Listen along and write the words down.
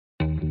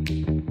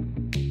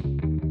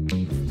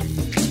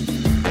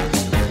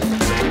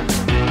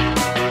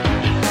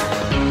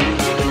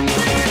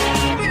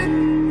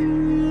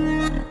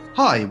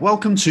Hi,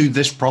 welcome to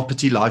This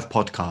Property Live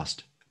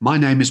podcast. My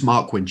name is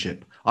Mark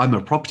Winship. I'm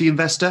a property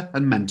investor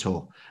and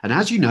mentor. And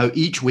as you know,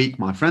 each week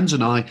my friends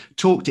and I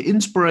talk to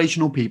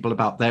inspirational people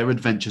about their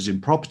adventures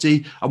in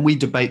property, and we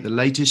debate the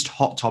latest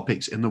hot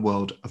topics in the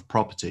world of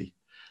property.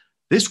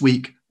 This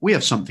week, we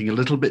have something a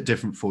little bit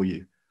different for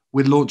you.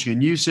 We're launching a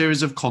new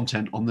series of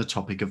content on the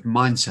topic of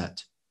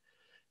mindset.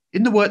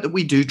 In the work that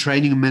we do,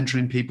 training and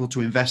mentoring people to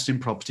invest in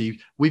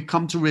property, we've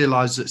come to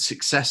realize that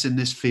success in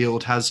this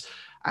field has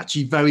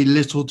actually very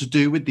little to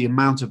do with the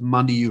amount of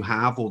money you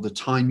have or the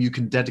time you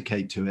can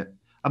dedicate to it,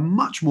 and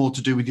much more to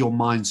do with your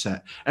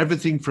mindset.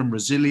 Everything from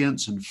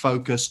resilience and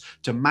focus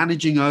to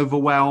managing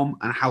overwhelm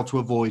and how to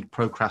avoid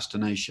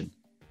procrastination.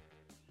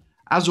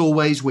 As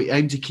always, we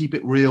aim to keep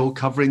it real,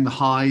 covering the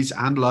highs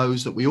and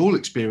lows that we all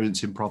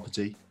experience in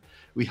property.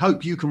 We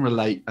hope you can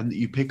relate and that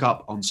you pick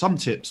up on some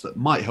tips that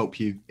might help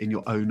you in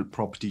your own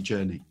property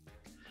journey.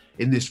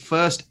 In this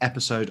first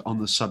episode on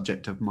the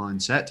subject of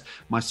mindset,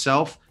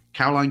 myself,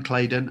 Caroline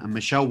Claydon and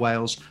Michelle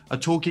Wales are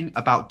talking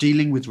about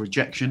dealing with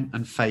rejection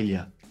and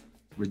failure.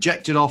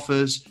 Rejected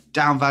offers,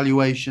 down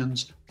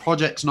valuations,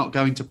 projects not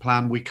going to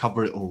plan, we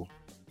cover it all.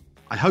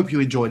 I hope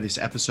you enjoy this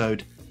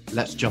episode.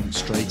 Let's jump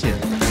straight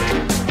in.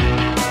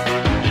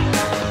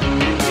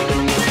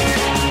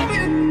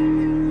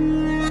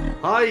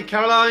 Hi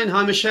Caroline,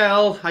 hi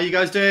Michelle, how you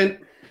guys doing?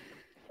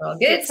 Well,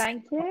 good,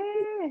 thank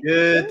you.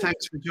 Good,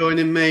 thanks for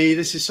joining me.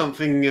 This is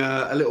something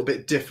a little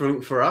bit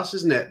different for us,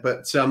 isn't it?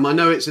 But I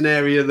know it's an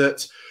area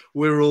that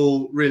we're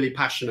all really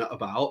passionate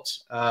about,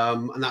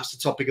 and that's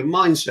the topic of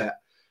mindset.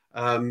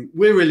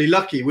 We're really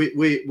lucky.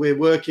 We're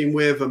working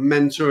with and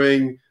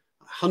mentoring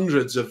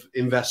hundreds of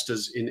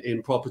investors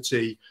in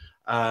property,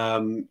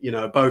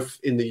 both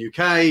in the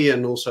UK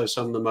and also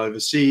some of them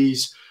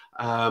overseas.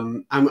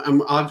 And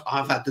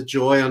I've had the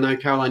joy, I know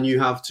Caroline, you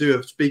have too,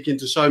 of speaking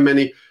to so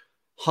many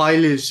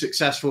highly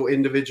successful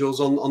individuals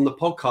on the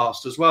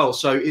podcast as well.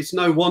 So it's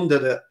no wonder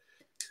that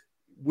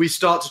we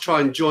start to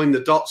try and join the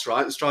dots,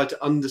 right? And try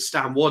to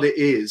understand what it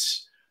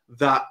is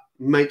that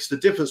makes the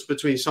difference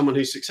between someone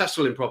who's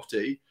successful in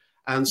property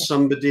and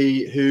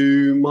somebody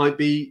who might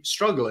be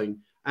struggling.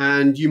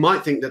 And you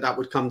might think that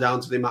would come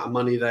down to the amount of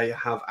money they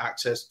have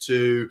access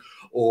to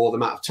or the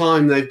amount of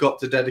time they've got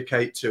to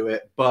dedicate to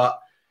it. But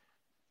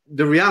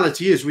the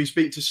reality is we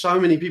speak to so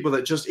many people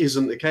that just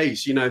isn't the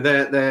case. You know,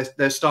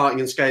 they're starting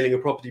and scaling a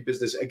property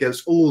business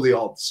against all the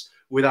odds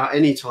without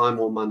any time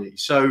or money.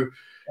 So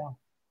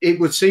It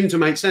would seem to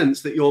make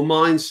sense that your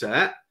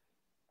mindset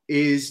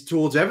is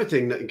towards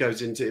everything that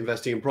goes into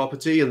investing in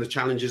property, and the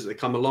challenges that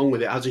come along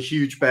with it has a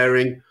huge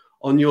bearing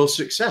on your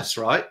success,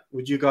 right?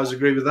 Would you guys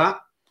agree with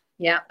that?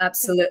 Yeah,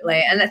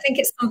 absolutely. And I think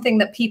it's something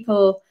that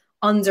people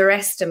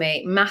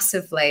underestimate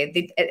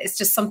massively. It's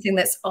just something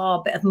that's a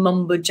bit of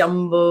mumbo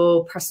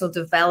jumbo, personal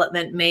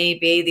development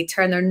maybe. They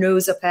turn their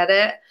nose up at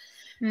it.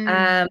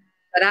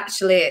 But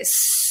actually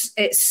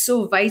it's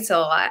so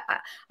vital. I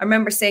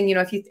remember saying, you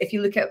know, if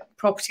you look at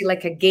property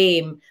like a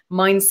game,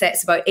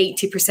 mindset's about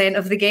 80%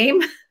 of the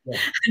game.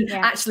 Yeah.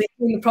 Actually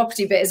the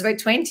property bit is about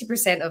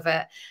 20% of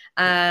it.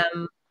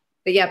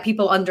 But yeah,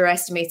 people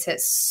underestimate it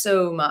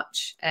so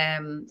much.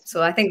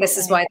 So I think this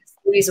is why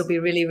the series will be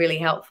really, really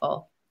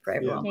helpful for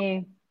everyone.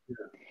 Yeah.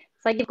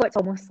 It's like you've got to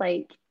almost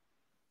like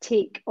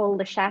take all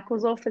the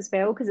shackles off as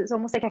well, because it's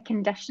almost like a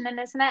conditioning,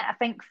 isn't it? I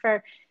think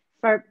for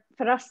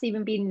us,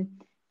 even being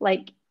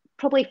like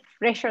probably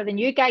fresher than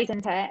you guys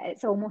into it,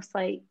 it's almost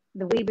like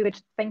the way we were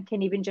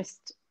thinking even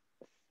just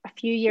a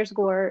few years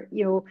ago, or,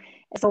 you know,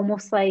 it's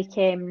almost like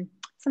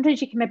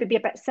sometimes you can maybe be a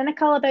bit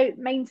cynical about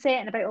mindset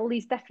and about all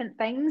these different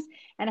things.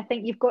 And I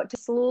think you've got to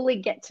slowly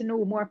get to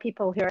know more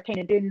people who are kind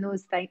of doing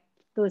those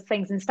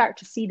things and start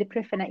to see the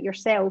proof in it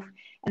yourself.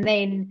 And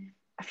then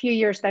a few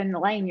years down the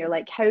line, you're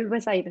like, how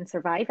was I even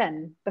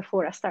surviving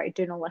before I started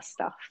doing all this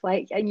stuff?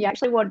 Like, and you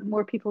actually want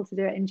more people to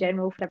do it in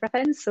general for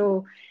everything.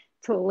 So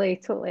totally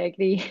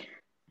agree.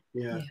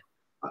 Yeah.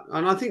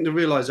 And I think the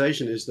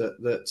realization is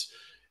that,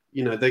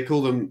 you know, they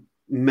call them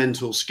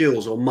mental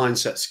skills or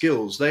mindset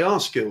skills. They are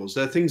skills.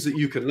 They're things that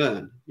you can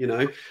learn, you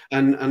know,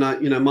 and I,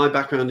 you know, my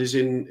background is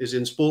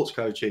in sports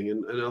coaching,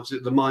 and obviously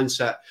the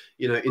mindset,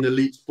 you know, in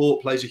elite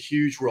sport plays a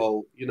huge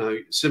role, you know,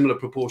 similar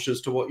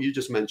proportions to what you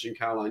just mentioned,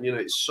 Caroline. You know,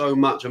 it's so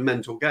much a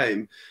mental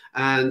game.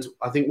 And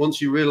I think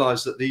once you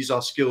realize that these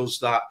are skills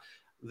that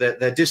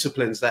they're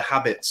disciplines, they're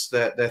habits,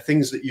 they're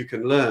things that you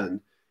can learn,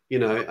 you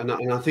know,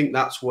 and I think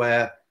that's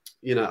where,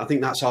 you know, I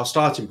think that's our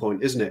starting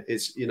point, isn't it?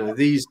 It's, you know,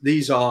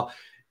 these are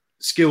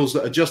skills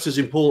that are just as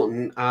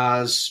important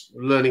as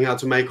learning how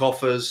to make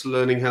offers,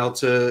 learning how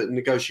to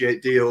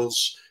negotiate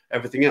deals,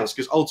 everything else,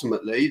 because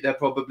ultimately they're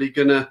probably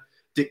going to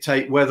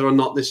dictate whether or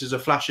not this is a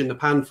flash in the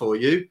pan for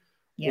you,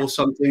 or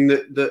something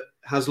that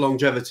has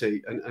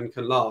longevity and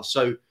can last.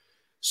 So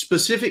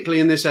specifically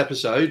in this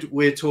episode,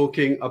 we're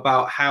talking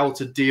about how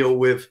to deal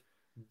with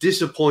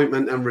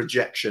disappointment and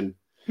rejection.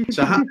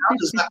 So how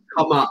does that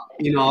come up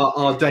in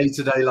our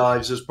day-to-day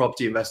lives as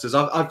property investors?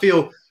 I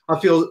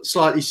feel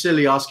slightly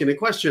silly asking a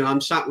question. I'm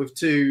sat with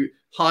two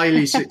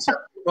highly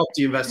successful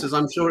property investors.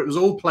 I'm sure it was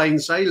all plain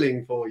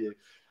sailing for you.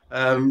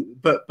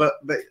 But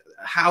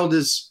how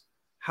does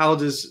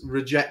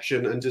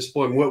rejection and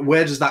disappointment,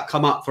 where does that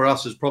come up for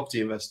us as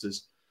property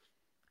investors?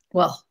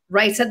 Well,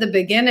 right at the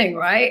beginning,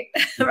 right?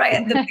 Right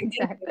at the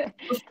beginning,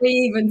 before we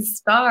even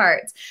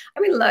start. I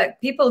mean, look,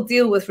 people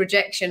deal with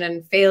rejection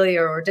and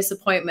failure or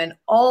disappointment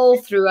all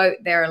throughout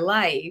their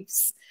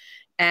lives.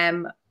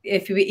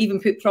 If you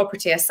even put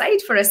property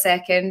aside for a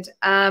second,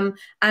 and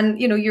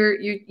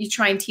you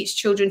try and teach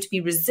children to be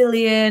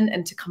resilient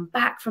and to come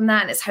back from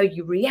that, and it's how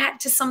you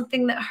react to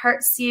something that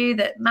hurts you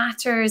that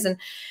matters. And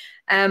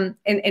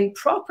in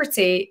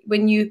property,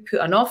 when you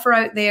put an offer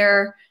out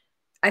there,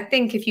 I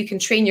think if you can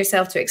train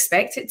yourself to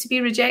expect it to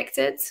be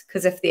rejected,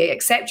 because if they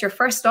accept your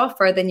first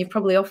offer, then you've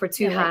probably offered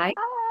too high.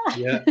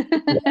 Yeah.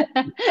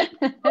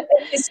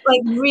 It's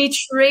like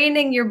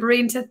retraining your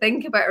brain to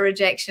think about a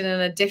rejection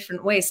in a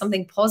different way,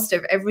 something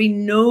positive. Every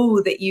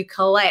no that you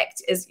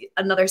collect is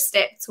another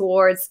step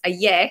towards a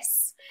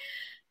yes.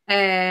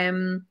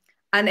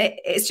 And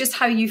it's just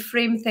how you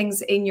frame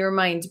things in your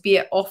mind, be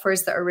it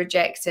offers that are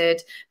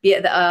rejected, be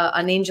it that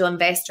an angel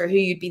investor who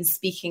you'd been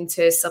speaking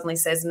to suddenly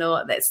says,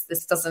 no,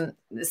 this doesn't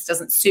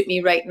suit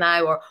me right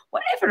now, or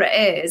whatever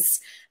it is.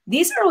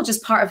 These are all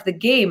just part of the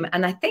game.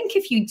 And I think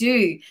if you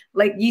do,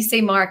 like you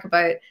say, Mark,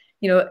 about,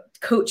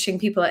 coaching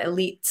people at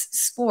elite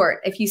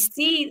sport, if you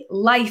see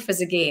life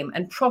as a game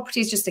and property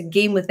is just a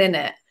game within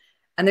it,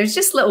 and there's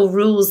just little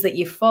rules that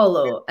you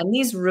follow, and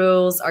these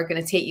rules are going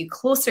to take you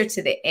closer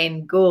to the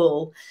end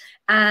goal.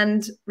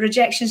 And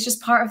rejection is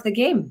just part of the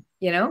game.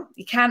 You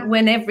can't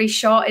win every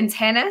shot in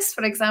tennis,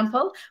 for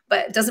example,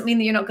 but it doesn't mean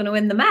that you're not going to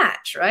win the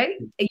match, right?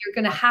 You're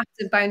going to have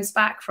to bounce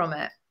back from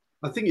it.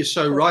 I think you're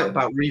so right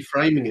about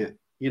reframing it.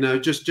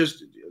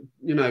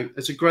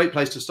 It's a great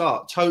place to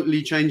start.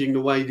 Totally changing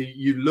the way that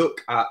you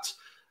look at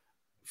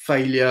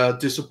failure,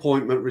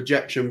 disappointment,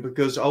 rejection,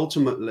 because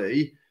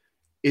ultimately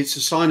it's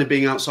a sign of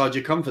being outside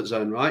your comfort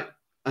zone, right?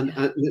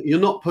 And you're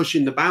not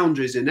pushing the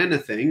boundaries in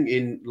anything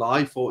in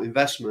life or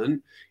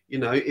investment.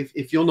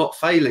 If you're not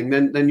failing,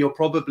 then you're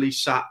probably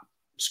sat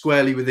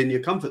squarely within your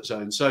comfort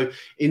zone. So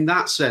in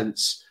that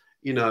sense,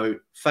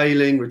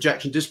 failing,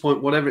 rejection,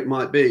 disappointment, whatever it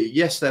might be,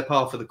 yes, they're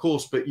par for the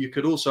course, but you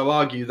could also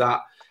argue that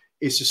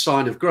it's a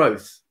sign of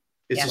growth.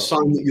 It's a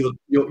sign that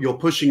you're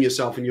pushing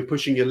yourself and you're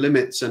pushing your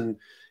limits, and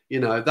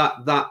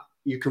that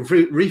you can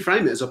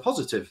reframe it as a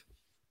positive.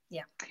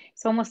 Yeah.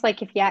 It's almost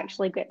like if you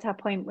actually get to a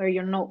point where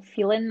you're not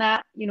feeling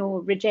that,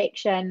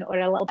 rejection or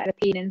a little bit of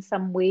pain in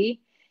some way,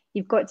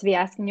 you've got to be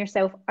asking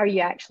yourself, are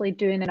you actually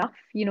doing enough?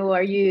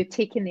 Are you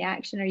taking the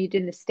action? Are you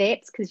doing the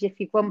steps? Because if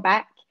you've gone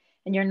back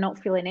and you're not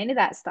feeling any of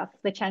that stuff,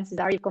 the chances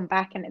are you've gone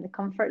back into the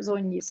comfort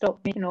zone, you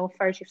stopped making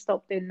offers, you've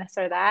stopped doing this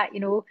or that,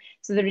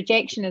 so the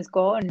rejection is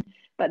gone.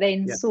 But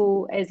then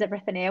so is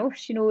everything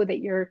else, that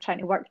you're trying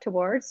to work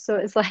towards. So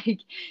it's like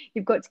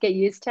you've got to get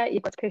used to it.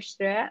 You've got to push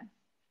through it.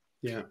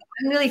 Yeah,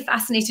 I'm really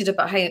fascinated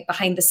about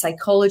behind the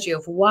psychology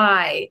of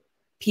why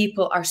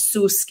people are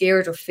so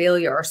scared of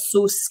failure or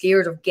so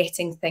scared of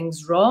getting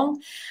things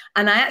wrong.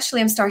 And I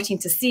actually am starting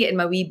to see it in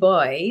my wee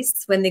boys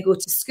when they go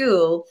to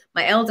school.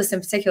 My eldest in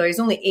particular, he's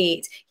only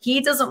 8.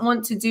 He doesn't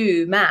want to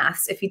do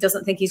maths if he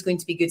doesn't think he's going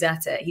to be good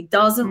at it. He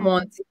doesn't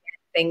want to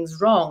get things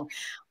wrong.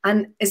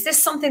 And is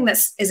this something that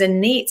is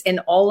innate in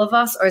all of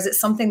us, or is it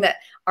something that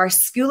our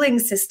schooling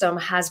system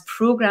has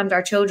programmed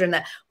our children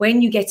that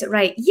when you get it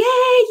right, yay,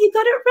 you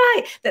got it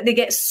right, that they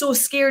get so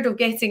scared of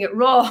getting it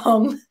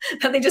wrong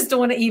that they just don't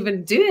want to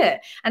even do it?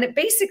 And it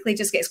basically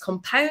just gets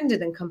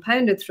compounded and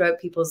compounded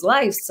throughout people's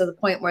lives to the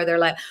point where they're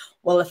like,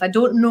 well, if I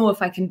don't know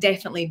if I can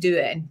definitely do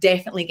it and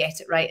definitely get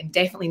it right and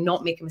definitely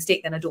not make a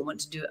mistake, then I don't want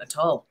to do it at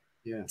all.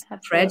 Yeah,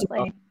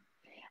 incredible.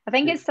 I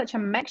think it's such a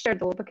mixture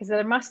though, because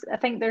I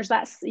think there's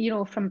that,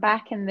 from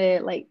back in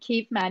the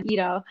caveman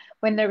era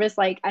when there was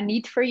a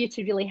need for you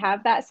to really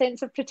have that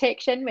sense of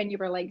protection when you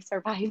were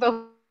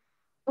survival.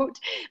 But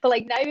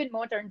now in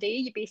modern day,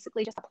 you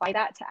basically just apply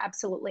that to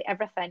absolutely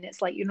everything. It's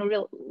you're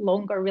no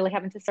longer really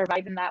having to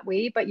survive in that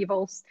way, but you've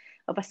also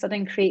of a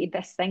sudden created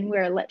this thing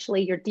where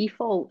literally your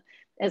default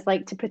is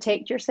to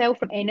protect yourself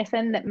from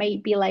anything that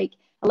might be a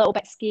little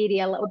bit scary,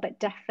 a little bit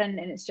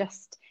different, and it's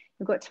just,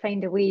 we've got to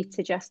find a way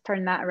to just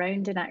turn that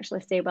around and actually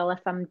say, well, if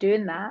I'm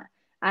doing that,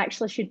 I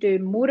actually should do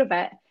more of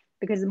it,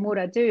 because the more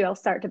I do, I'll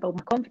start to build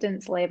my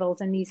confidence levels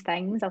in these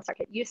things. I'll start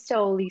to get used to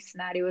all these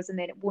scenarios, and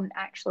then it won't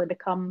actually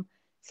become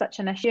such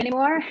an issue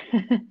anymore.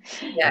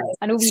 Yeah,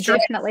 I know we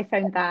definitely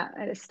found that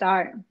at the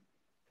start.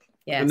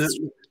 Yes.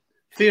 And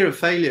fear of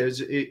failure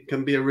it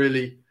can be a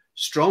really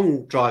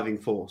strong driving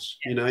force.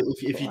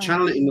 If you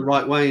channel it in the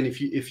right way, and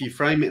if you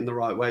frame it in the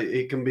right way,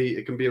 it can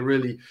be a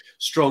really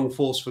strong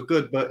force for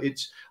good. But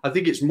I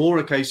think it's more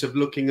a case of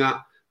looking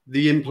at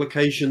the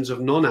implications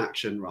of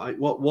non-action, right?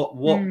 What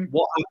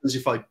happens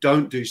if I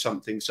don't do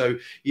something? So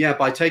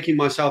by taking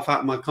myself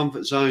out of my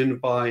comfort zone,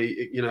 by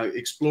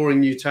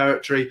exploring new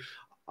territory,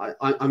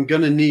 I'm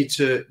going to need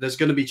to, there's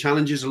going to be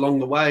challenges along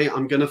the way.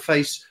 I'm going to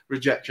face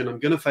rejection. I'm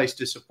going to face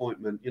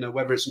disappointment,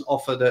 whether it's an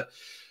offer that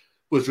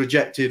was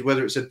rejected,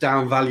 whether it's a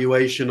down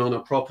valuation on a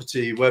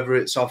property, whether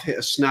it's I've hit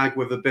a snag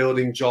with a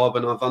building job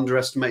and I've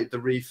underestimated the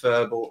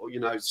refurb, or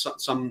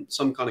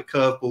some kind of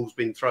curveball's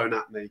been thrown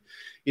at me.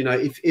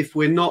 If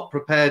we're not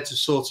prepared to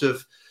sort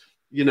of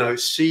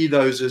see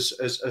those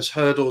as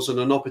hurdles and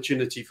an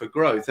opportunity for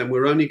growth, then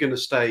we're only going to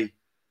stay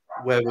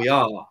where we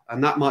are,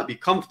 and that might be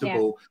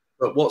comfortable. Yeah.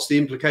 But what's the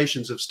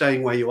implications of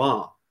staying where you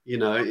are?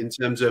 In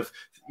terms of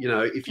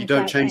if you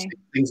don't change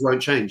things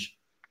won't change.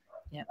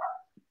 Yeah.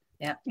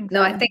 Exactly.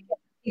 No, I think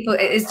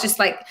it's just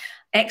like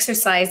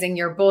exercising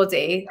your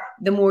body.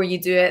 The more you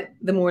do it,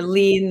 the more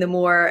lean, the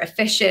more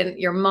efficient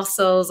your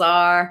muscles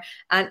are.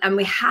 And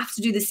we have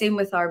to do the same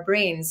with our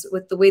brains,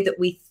 with the way that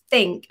we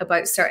think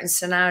about certain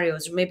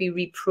scenarios, or maybe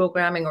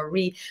reprogramming or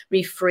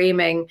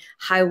reframing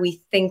how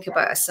we think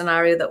about a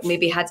scenario that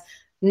maybe had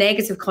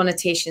negative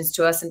connotations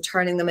to us, and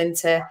turning them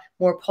into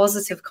more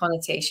positive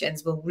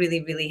connotations will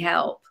really, really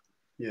help.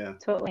 Yeah,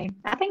 totally.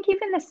 I think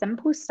even the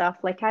simple stuff,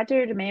 like I do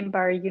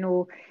remember,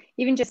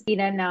 even just being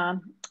in a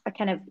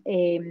kind of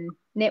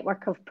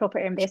network of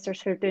property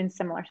investors who are doing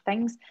similar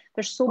things.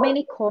 There's so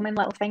many common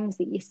little things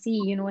that you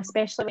see,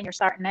 especially when you're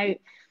starting out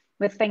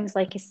with things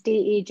like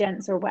estate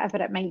agents or whatever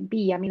it might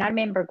be. I mean, I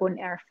remember going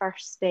to our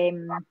first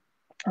viewing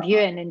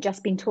and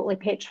just being totally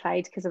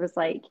petrified, because I was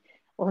like,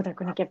 oh, they're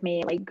going to give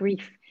me like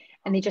grief.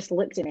 And they just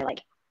looked at me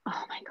like,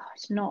 oh my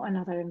gosh, not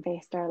another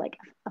investor. Like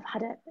I've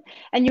had it.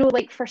 And,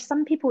 like for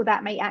some people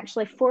that might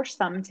actually force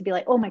them to be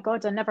like, oh my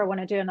God, I never want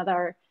to do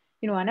another,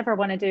 I never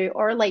want to do,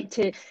 or like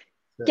to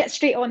get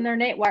straight on their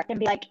network and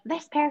be like,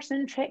 this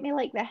person treated me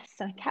like this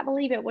and I can't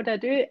believe it, what do I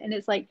do? And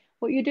it's like,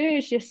 what you do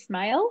is just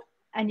smile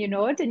and you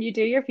nod and you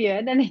do your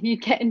viewing, and then you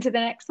get into the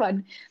next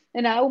one.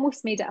 And I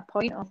almost made it a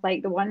point of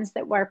like the ones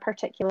that were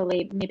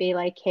particularly maybe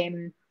like,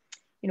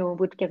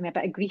 would give me a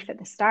bit of grief at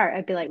the start.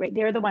 I'd be like, right,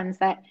 they're the ones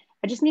that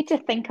I just need to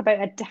think about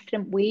a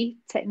different way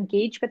to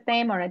engage with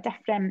them, or a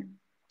different,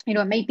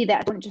 it might be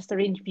that I don't just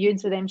arrange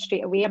viewings with them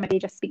straight away. I maybe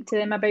just speak to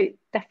them about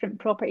different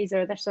properties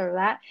or this or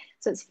that.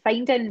 So it's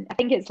finding, I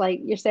think it's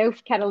like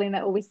yourself, Caroline,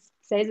 that always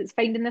says it's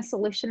finding the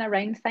solution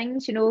around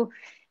things,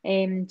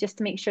 just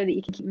to make sure that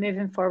you can keep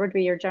moving forward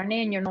with your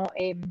journey, and you're not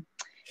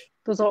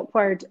those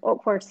awkward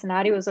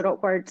scenarios or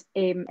awkward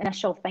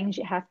initial things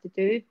you have to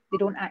do, they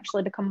don't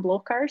actually become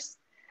blockers.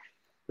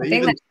 But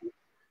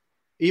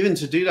even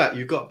to do that,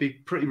 you've got to be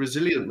pretty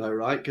resilient though,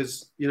 right?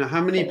 Because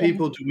how many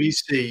people do we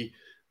see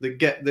that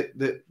get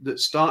that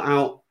start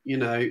out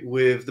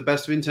with the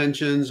best of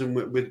intentions and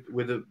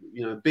with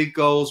a big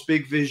goals,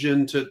 big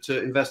vision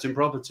to invest in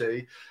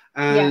property,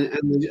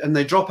 and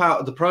they drop out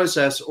of the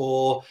process,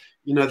 or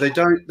they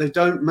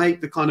don't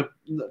make the kind of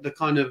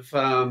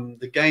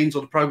the gains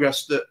or the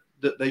progress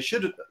that they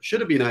should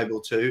have been able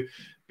to,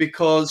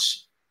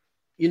 because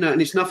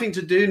and it's nothing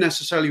to do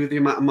necessarily with the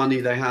amount of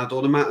money they had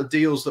or the amount of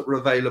deals that were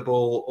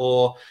available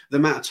or the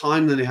amount of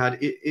time that they had.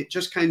 It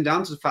just came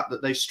down to the fact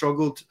that they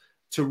struggled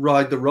to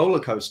ride the roller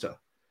coaster,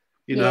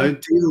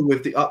 deal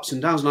with the ups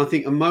and downs. And I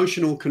think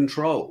emotional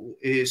control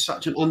is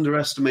such an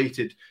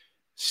underestimated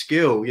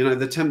skill.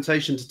 The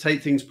temptation to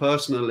take things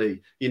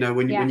personally,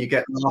 when you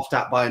get laughed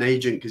at by an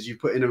agent because you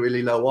put in a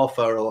really low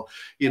offer, or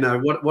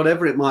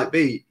whatever it might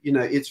be,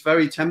 it's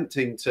very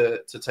tempting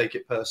to take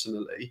it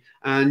personally,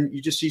 and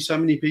you just see so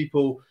many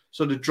people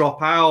sort of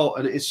drop out,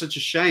 and it's such a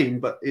shame.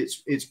 But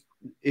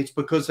it's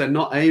because they're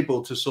not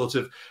able to sort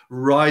of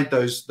ride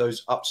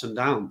those ups and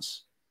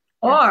downs.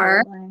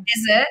 Or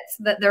is it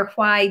that their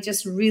why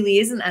just really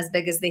isn't as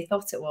big as they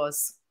thought it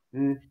was?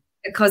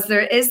 Because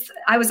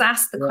I was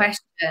asked the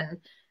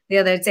question the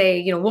other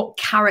day, what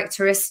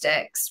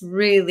characteristics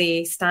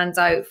really stands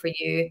out for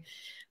you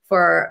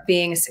for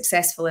being a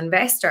successful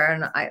investor?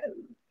 And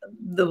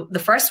the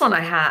first one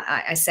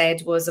I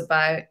said was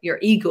about your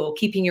ego,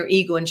 keeping your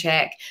ego in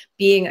check,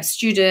 being a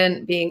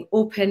student, being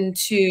open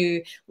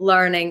to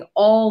learning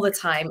all the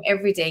time,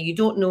 every day. You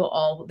don't know it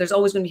all. There's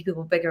always going to be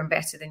people bigger and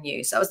better than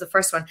you. So that was the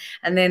first one.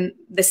 And then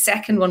the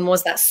second one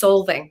was that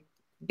solving,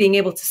 being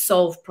able to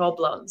solve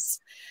problems.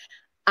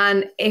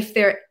 And if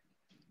they're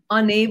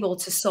unable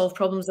to solve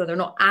problems, or they're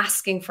not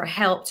asking for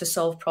help to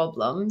solve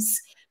problems,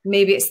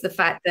 maybe it's the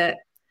fact that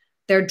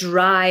their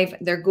drive,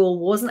 their goal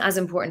wasn't as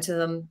important to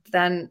them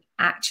than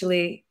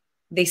actually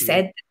they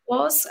said it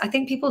was. I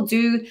think people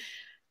do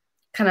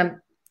kind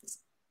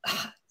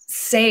of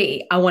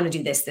say, I want to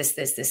do this, this,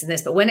 this, this, and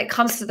this. But when it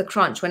comes to the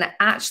crunch, when it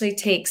actually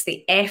takes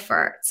the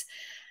effort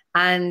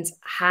and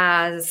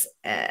has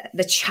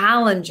the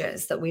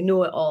challenges that we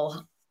know it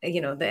all,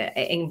 that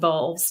it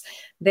involves,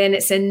 then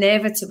it's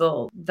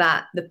inevitable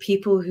that the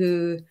people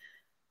who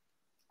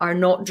are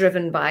not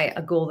driven by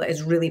a goal that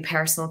is really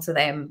personal to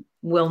them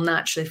will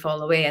naturally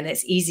fall away. And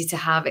it's easy to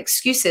have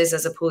excuses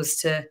as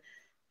opposed to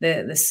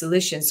the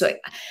solution. So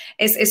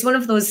it's one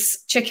of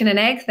those chicken and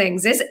egg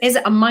things. Is it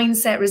a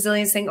mindset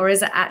resilience thing, or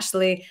is it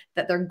actually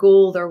that their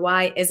goal, their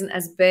why isn't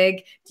as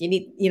big? Do you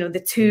need, the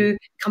two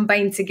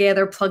combined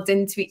together, plugged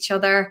into each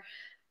other?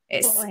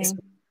 It's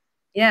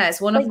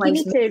one of my... You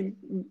need to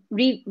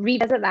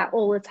revisit that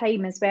all the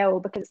time as well,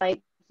 because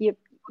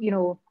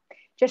you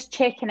just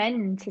checking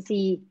in to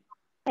see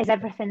is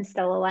everything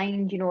still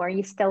aligned? You know,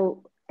 is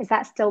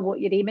that still what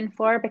you're aiming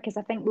for? Because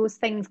I think those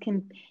things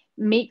can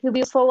make the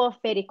wheels fall off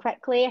very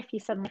quickly if you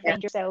suddenly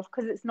find yourself,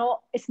 because it's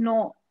not,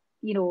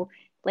 you know,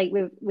 like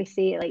we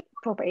say, like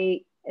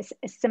property is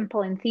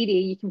simple in theory,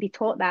 you can be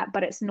taught that,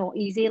 but it's not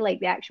easy. Like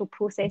the actual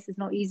process is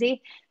not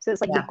easy. So it's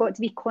like you've got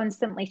to be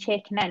constantly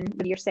checking in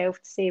with yourself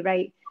to say,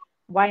 right,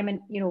 why am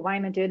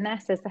I doing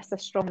this? Is this a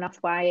strong enough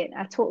why?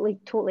 I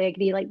totally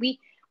agree. Like we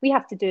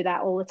have to do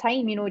that all the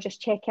time, you know, just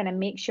check in and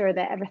make sure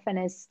that everything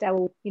is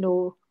still, you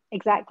know,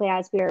 exactly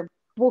as we're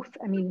both,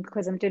 I mean,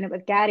 because I'm doing it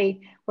with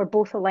Gary, we're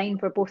both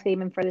aligned, we're both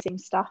aiming for the same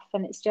stuff.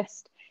 And it's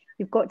just,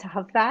 you've got to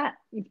have that.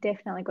 You've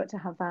definitely got to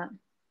have that.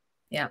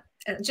 Yeah.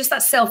 Just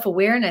that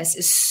self-awareness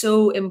is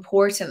so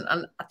important.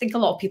 And I think a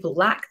lot of people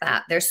lack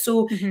that. They're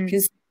so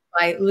consumed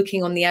by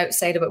looking on the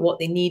outside about what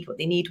they need.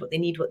 They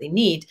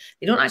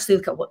don't actually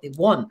look at what they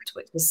want,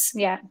 which is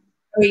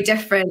very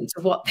different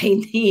to what they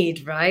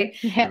need, right?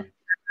 Yeah.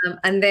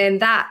 And then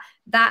that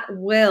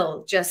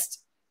will just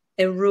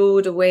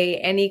erode away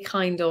any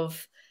kind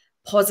of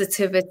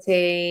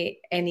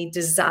positivity, any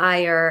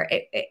desire.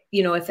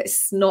 You know, if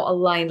it's not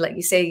aligned, like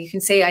you say, you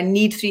can say I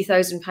need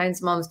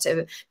 £3,000 a month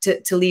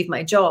to leave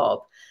my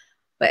job,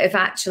 but if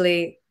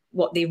actually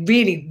what they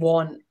really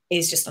want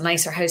is just a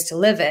nicer house to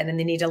live in and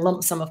they need a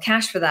lump sum of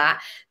cash for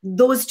that,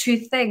 those two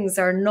things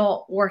are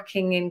not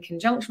working in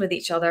conjunction with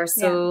each other.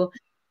 So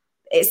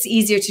it's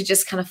easier to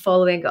just kind of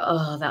follow and go,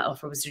 oh, that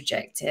offer was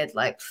rejected,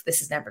 like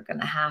this is never going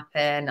to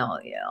happen.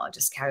 I'll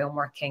just carry on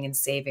working and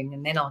saving,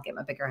 and then I'll get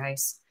my bigger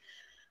house.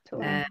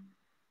 One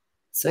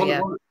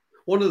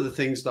of the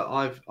things that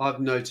I've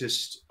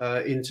noticed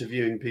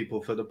interviewing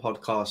people for the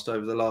podcast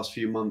over the last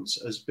few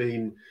months has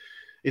been,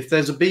 if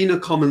there's been a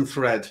common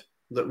thread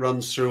that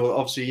runs through,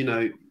 obviously, you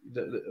know,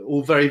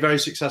 all very, very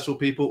successful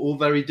people, all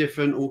very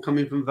different, all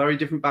coming from very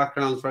different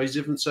backgrounds, very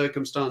different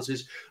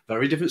circumstances,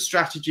 very different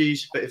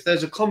strategies. But if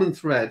there's a common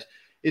thread,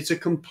 it's a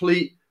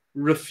complete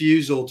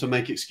refusal to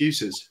make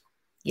excuses.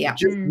 Yeah.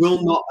 Just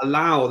will not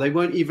allow, they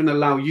won't even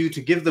allow you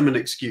to give them an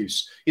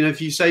excuse. You know,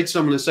 if you say to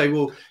someone and say,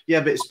 well, yeah,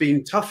 but it's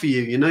been tough for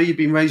you, you know, you've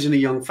been raising a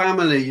young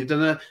family, you've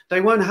done a, they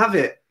won't have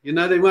it, you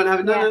know, they won't have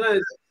it. No,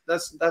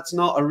 that's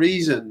not a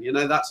reason, you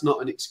know, that's not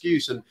an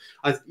excuse. And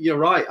you're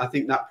right. I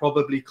think that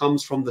probably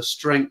comes from the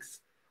strength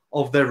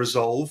of their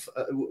resolve,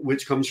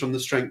 which comes from the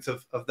strength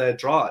of their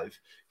drive.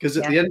 Because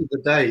at the end of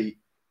the day,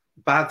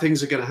 bad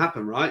things are going to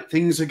happen, right?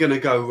 Things are going to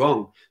go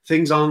wrong.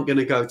 Things aren't going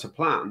to go to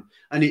plan.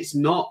 And it's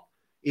not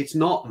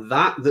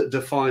that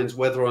defines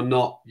whether or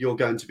not you're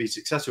going to be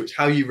successful. It's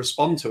how you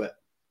respond to it.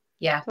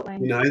 Yeah.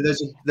 You know,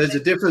 there's a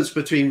difference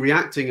between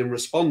reacting and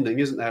responding,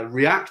 isn't there?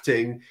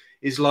 Reacting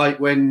is like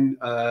when,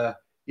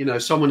 you know,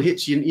 someone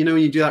hits you, you know,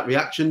 when you do that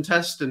reaction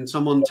test and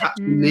someone taps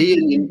your knee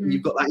and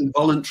you've got that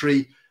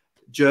involuntary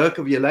jerk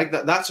of your leg,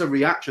 that's a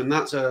reaction.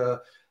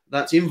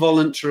 That's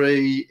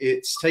involuntary.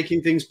 It's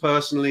taking things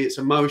personally. It's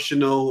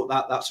emotional.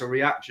 That's a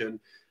reaction.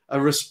 A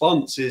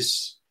response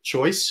is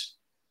choice.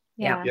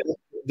 Yeah.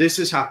 This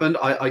has happened.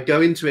 I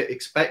go into it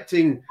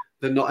expecting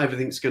that not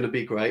everything's going to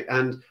be great.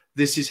 And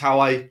this is how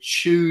I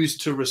choose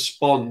to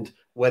respond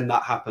when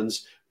that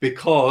happens,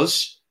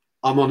 because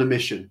I'm on a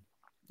mission.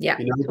 Yeah.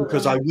 You know,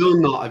 because I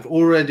will not, I've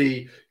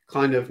already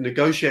kind of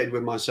negotiated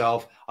with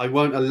myself. I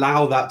won't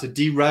allow that to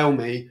derail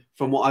me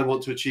from what I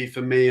want to achieve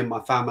for me and my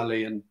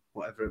family and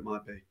whatever it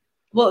might be.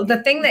 Well,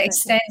 the thing that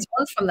extends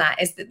on from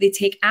that is that they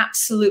take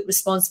absolute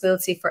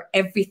responsibility for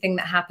everything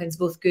that happens,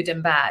 both good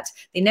and bad.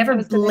 They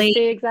never blame.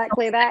 Say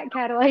exactly that,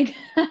 Caroline.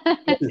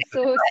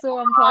 so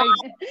on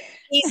point.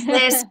 He's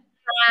this,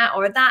 that,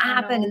 or that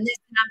happened, and this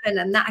happened,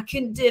 and that I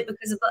couldn't do it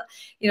because of that.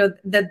 You know,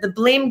 the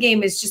blame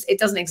game is just, it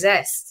doesn't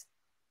exist.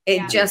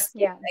 It just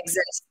doesn't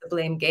exist. The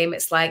blame game.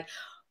 It's like,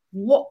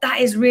 what, that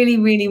is really,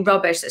 really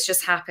rubbish that's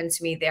just happened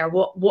to me there.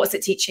 What's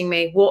it teaching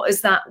me? What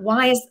is that?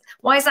 Why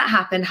has that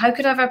happened? How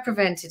could I have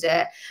prevented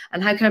it?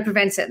 And how can I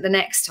prevent it the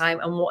next time?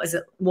 And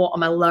what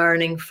am I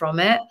learning from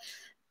it?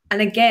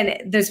 And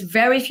again, there's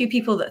very few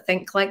people that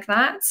think like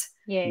that.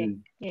 Yeah.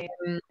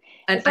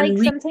 It's like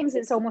sometimes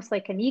it's almost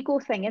like an ego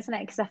thing, isn't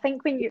it? Because I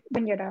think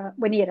when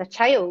you're a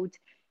child,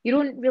 you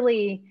don't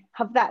really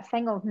have that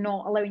thing of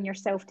not allowing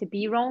yourself to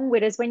be wrong.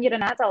 Whereas when you're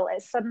an adult,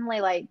 it's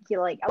suddenly like,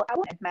 you're like,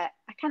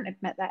 I can't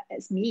admit that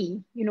it's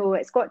me. You know,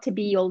 it's got to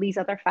be all these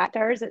other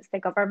factors. It's the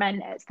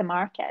government, it's the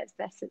market, it's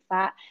this, it's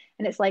that.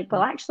 And it's like,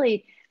 well,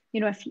 actually,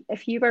 you know,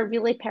 if you were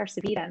really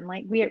persevering,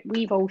 like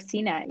we've all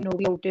seen it, you know,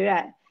 we all do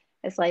it.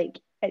 It's like,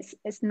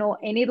 it's not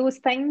any of those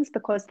things,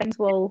 because things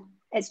will,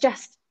 it's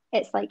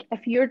like,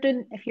 if you're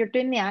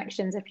doing the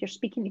actions, if you're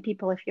speaking to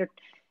people,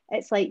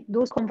 it's like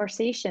those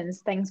conversations,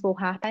 things will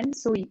happen.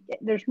 So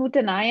there's no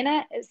denying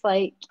it. It's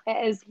like,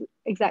 it is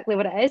exactly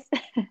what it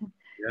is.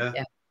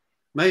 Yeah.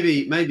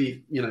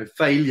 Maybe, you know,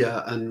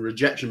 failure and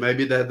rejection,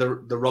 maybe they're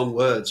the wrong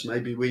words.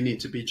 Maybe we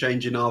need to be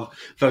changing our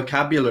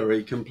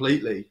vocabulary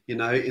completely, you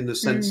know, in the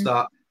sense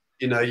that,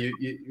 you know,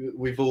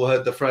 we've all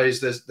heard the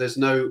phrase, there's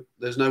no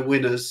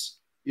winners,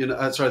 you know,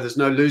 there's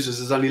no losers,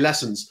 there's only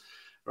lessons,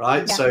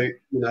 right? Yeah. So,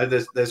 you know,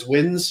 there's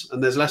wins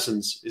and there's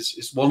lessons.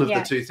 It's one of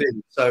the two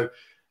things. So,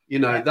 You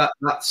know,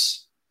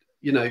 that's,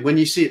 you know, when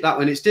you see it that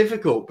way, it's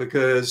difficult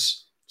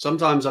because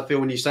sometimes I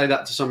feel when you say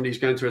that to somebody who's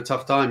going through a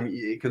tough time,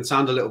 it can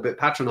sound a little bit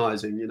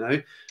patronizing, you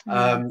know.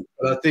 But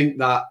I think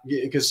that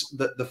because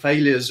the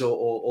failures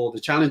or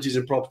the challenges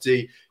in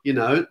property, you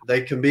know,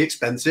 they can be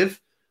expensive,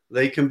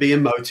 they can be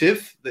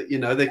emotive, that, you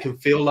know, they can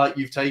feel like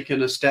you've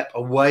taken a step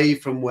away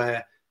from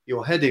where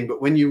you're heading.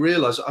 But when you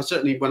realize, I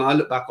certainly, when I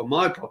look back on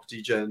my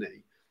property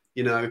journey,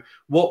 you know,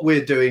 what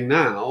we're doing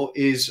now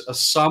is a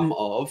sum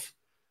of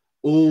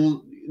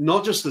all,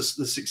 not just the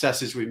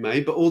successes we've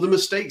made, but all the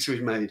mistakes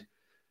we've made.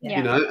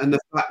 You know, and the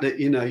fact that,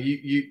 you know,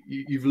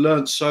 you've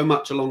learned so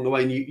much along the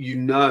way, and you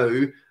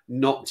know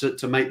not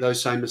to make those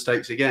same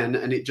mistakes again,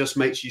 and it just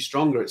makes you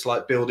stronger. It's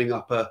like building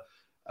up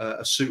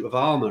a suit of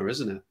armor,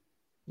 isn't it?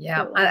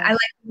 Yeah, I like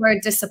the word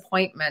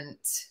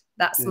disappointment.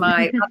 That's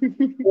my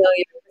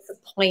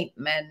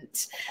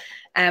disappointment.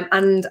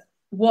 And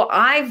what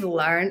I've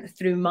learned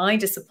through my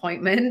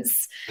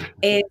disappointments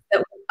is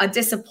that a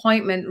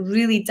disappointment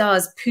really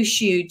does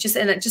push you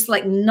and it just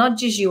like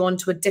nudges you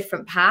onto a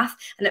different path.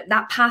 And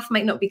that path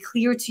might not be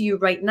clear to you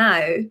right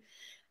now,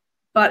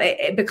 but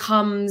it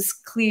becomes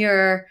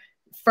clear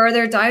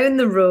further down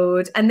the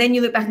road. And then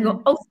you look back and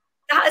go, oh,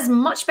 that is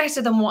much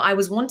better than what I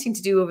was wanting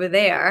to do over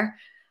there.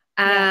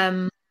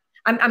 I'm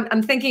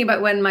thinking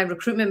about when my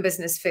recruitment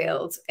business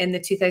failed in the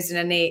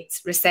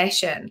 2008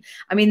 recession.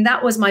 I mean,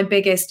 that was my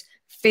biggest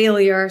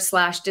failure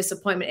 /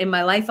 disappointment in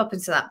my life up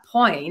until that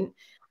point.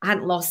 I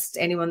hadn't lost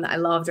anyone that I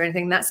loved or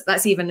anything.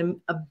 That's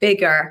even a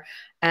bigger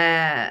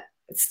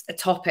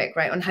topic,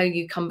 right, on how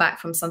you come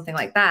back from something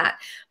like that.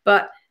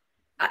 But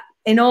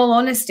in all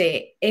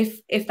honesty,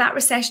 if that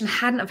recession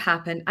hadn't have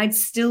happened, I'd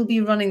still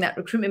be running that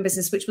recruitment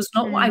business, which was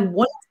not what I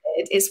wanted.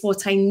 It's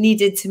what I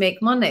needed to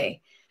make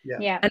money.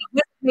 Yeah. And it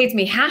wouldn't have made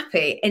me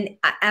happy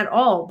at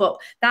all. But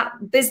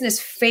that business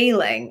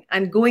failing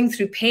and going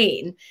through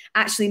pain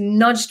actually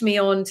nudged me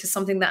on to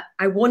something that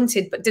I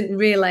wanted, but didn't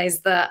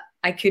realize that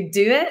I could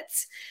do it.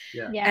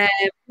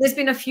 There's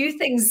been a few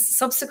things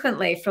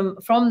subsequently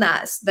from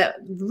that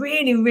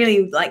really,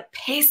 really like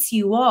piss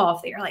you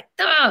off. That you're like,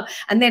 duh.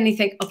 And then you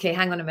think, okay,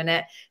 hang on a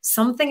minute.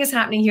 Something is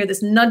happening here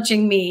that's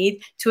nudging me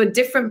to a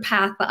different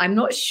path that I'm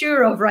not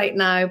sure of right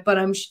now, but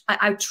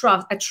I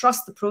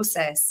trust the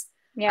process.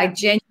 Yeah.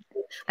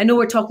 I know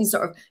we're talking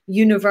sort of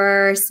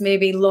universe,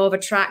 maybe law of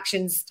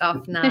attraction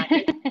stuff now.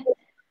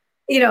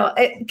 You know,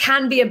 it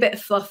can be a bit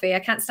fluffy. I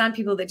can't stand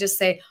people that just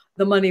say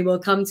the money will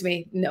come to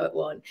me. No, it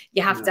won't.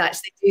 You have to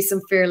actually do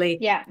some fairly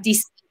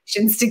decent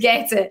actions to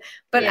get it.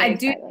 But I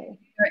do think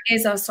there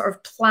is a sort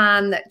of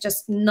plan that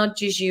just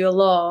nudges you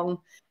along.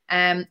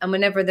 And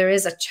whenever there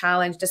is a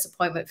challenge,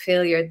 disappointment,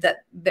 failure,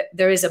 that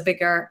there is a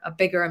bigger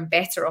and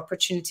better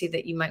opportunity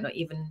that you might not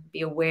even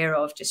be aware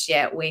of just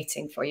yet,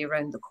 waiting for you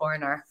around the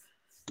corner.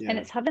 Yeah. And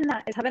it's having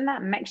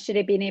that mixture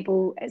of being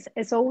able,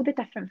 it's all the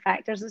different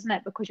factors, isn't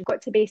it? Because you've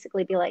got to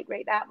basically be like,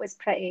 right, that was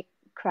pretty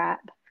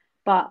crap,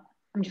 but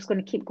I'm just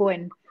going to keep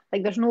going.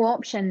 Like, there's no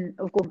option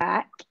of going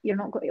back. You're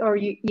not going, or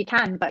you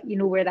can, but you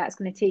know where that's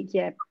going to take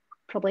you,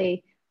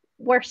 probably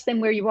worse than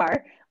where you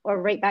were,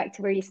 or right back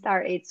to where you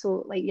started.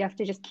 So like, you have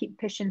to just keep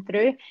pushing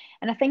through.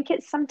 And I think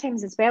it's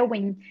sometimes as well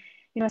when,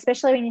 you know,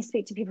 especially when you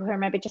speak to people who are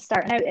maybe just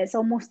starting out, it's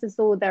almost as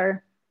though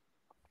they're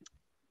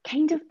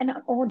kind of in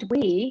an odd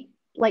way,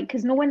 like,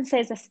 because no one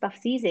says this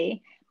stuff's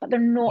easy, but they're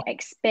not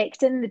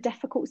expecting the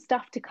difficult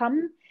stuff to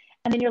come.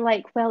 And then you're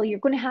like, well, you're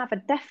going to have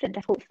a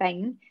difficult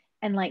thing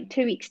in like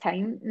 2 weeks'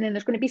 time, and then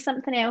there's going to be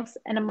something else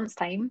in a month's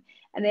time,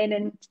 and then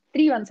in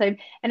 3 months' time.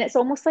 And it's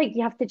almost like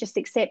you have to just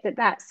accept that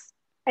that's,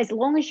 as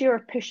long as you're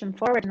pushing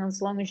forward and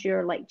as long as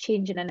you're like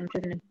changing and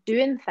improving and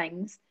doing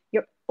things,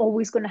 you're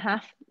always going to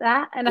have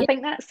that. And I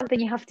think that's something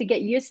you have to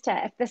get used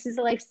to. If this is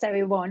the lifestyle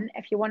you want,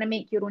 if you want to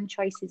make your own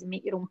choices and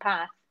make your own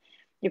path,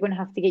 you're going to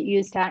have to get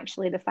used to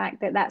actually the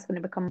fact that that's going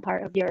to become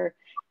part of your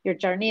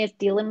journey, is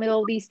dealing with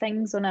all these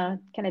things on a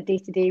kind of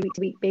day-to-day,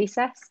 week-to-week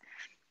basis,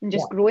 and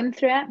just growing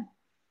through it.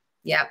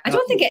 Yeah, I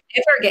don't think it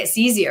ever gets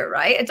easier,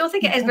 right? I don't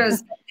think it ever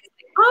is,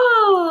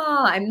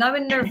 oh, I'm now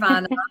in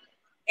nirvana.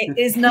 It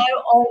is now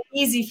all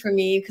easy for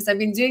me because I've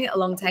been doing it a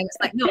long time. It's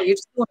like, no, you're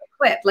just more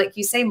equipped. Like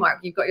you say, Mark,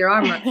 you've got your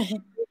armor.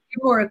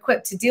 You're more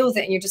equipped to deal with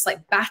it, and you're just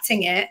like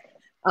batting it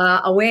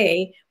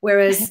away.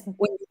 Whereas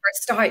when you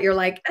first start, you're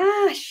like,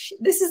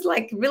 this is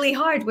like really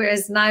hard.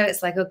 Whereas now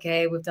it's like,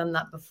 okay, we've done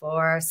that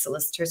before.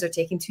 Solicitors are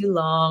taking too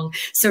long.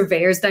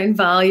 Surveyors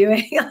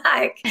downvaluing.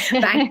 Like,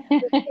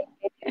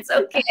 it's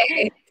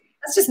okay.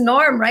 That's just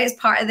norm, right? It's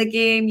part of the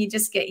game. You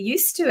just get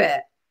used to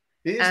it.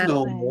 It is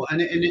normal,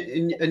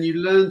 and you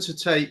learn to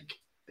take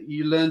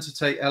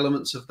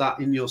elements of that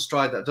in your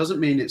stride. That doesn't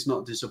mean it's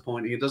not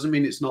disappointing. It doesn't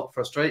mean it's not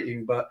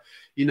frustrating. But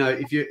you know,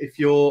 if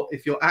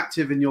you're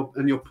active and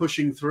you're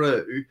pushing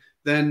through,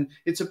 then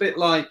it's a bit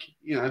like,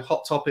 you know,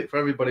 hot topic for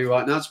everybody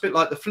right now. It's a bit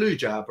like the flu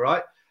jab,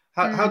 right?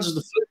 How does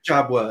the flu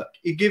jab work?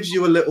 It gives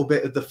you a little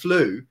bit of the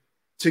flu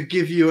to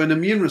give you an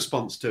immune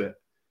response to it.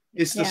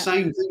 It's the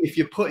same thing. If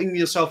you're putting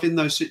yourself in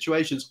those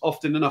situations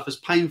often enough, as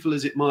painful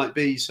as it might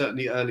be,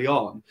 certainly early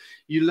on,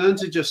 you learn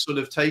to just sort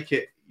of take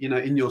it, you know,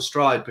 in your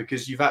stride,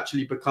 because you've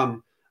actually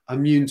become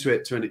immune to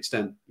it to an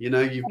extent. You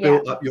know, you've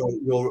built up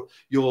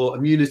your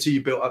immunity,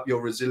 you built up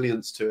your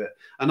resilience to it.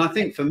 And I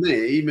think for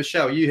me,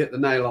 Michelle, you hit the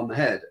nail on the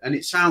head. And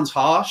it sounds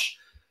harsh,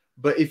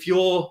 but if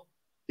your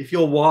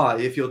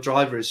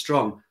driver is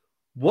strong,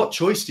 what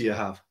choice do you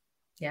have?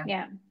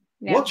 Yeah.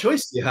 What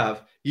choice do you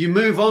have? You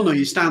move on or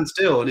you stand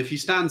still. And if you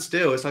stand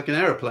still, it's like an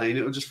aeroplane.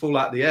 It will just fall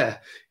out of the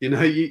air. You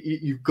know,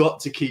 you've got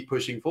to keep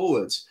pushing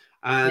forwards.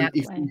 And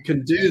if you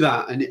can do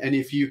that, and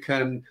if you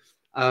can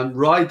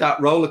ride that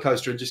roller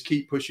coaster and just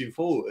keep pushing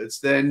forwards,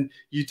 then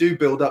you do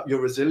build up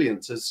your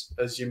resilience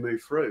as you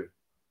move through.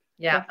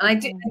 Yeah. And I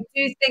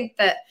do think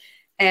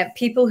that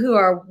people who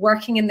are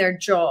working in their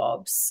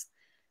jobs,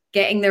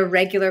 getting their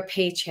regular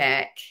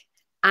paycheck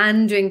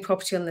and doing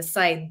property on the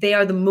side, they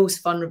are the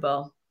most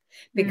vulnerable,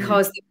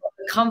 because they've got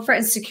the comfort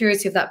and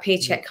security of that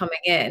paycheck coming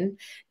in,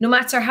 no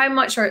matter how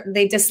much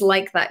they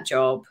dislike that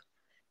job.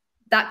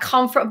 That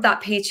comfort of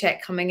that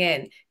paycheck coming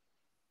in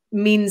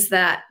means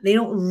that they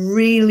don't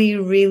really,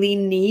 really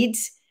need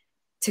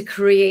to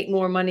create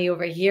more money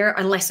over here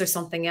unless there's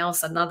something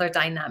else, another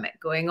dynamic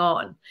going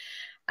on.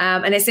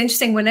 And it's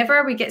interesting,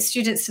 whenever we get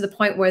students to the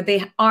point where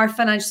they are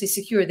financially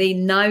secure, they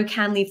now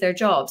can leave their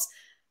jobs.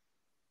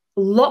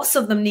 Lots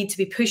of them need to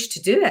be pushed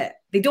to do it.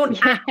 They don't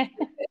have to,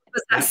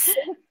 because that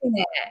safety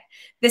net,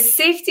 the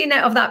safety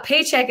net of that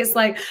paycheck is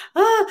like,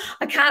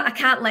 I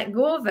can't let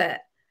go of it.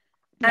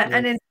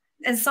 And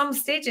in some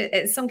stages,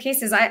 in some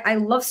cases, I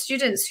love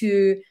students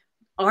who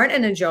aren't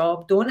in a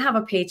job, don't have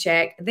a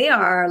paycheck. They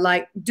are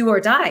like do or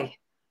die.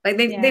 Like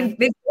they've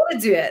got to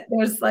do it.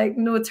 There's like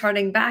no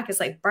turning back. It's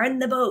like burn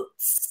the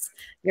boats.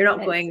 You're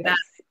not going back.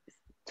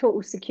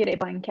 Total security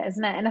blanket,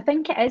 isn't it? And I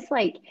think it is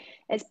like,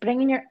 it's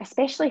bringing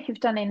especially if you've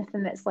done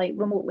anything that's like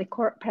remotely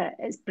corporate,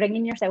 it's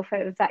bringing yourself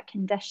out of that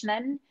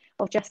conditioning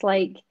of just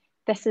like,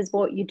 this is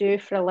what you do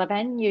for a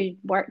living. You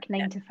work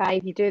 9 to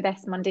 5, you do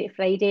this Monday to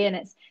Friday. And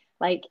it's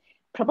like,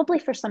 probably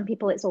for some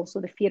people, it's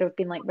also the fear of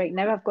being like, right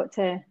now I've got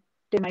to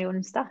do my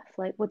own stuff.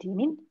 Like, what do you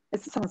mean?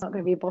 Someone's not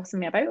going to be bossing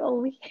me about all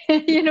week.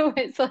 You know,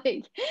 it's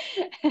like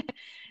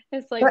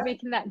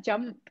making that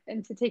jump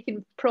into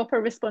taking proper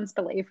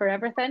responsibility for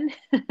everything.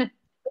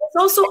 It's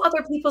also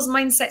other people's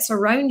mindsets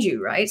around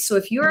you, right? So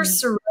if you're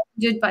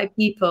surrounded by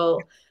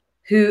people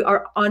who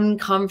are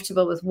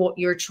uncomfortable with what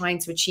you're trying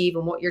to achieve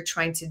and what you're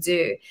trying to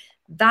do,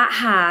 that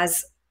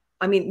has,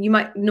 I mean, you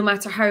might, no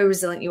matter how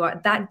resilient you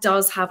are, that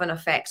does have an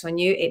effect on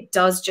you. It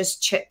does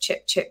just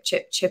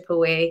chip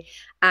away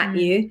at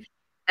you.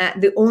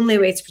 The only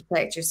way to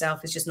protect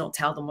yourself is just not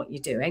tell them what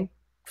you're doing,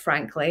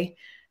 frankly,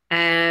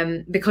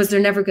 because they're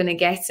never going to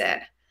get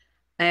it.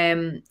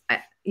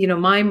 You know,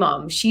 my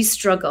mum, she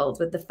struggled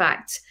with the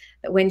fact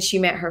that when she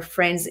met her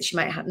friends that she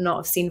might not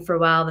have seen for a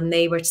while, and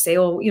they were to say,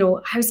 oh, you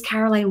know, how's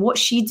Caroline? What's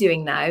she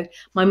doing now?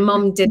 My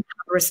mum didn't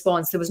have a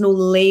response. There was no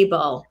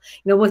label.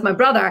 You know, with my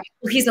brother,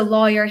 well, he's a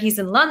lawyer, he's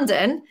in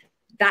London.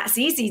 That's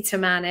easy to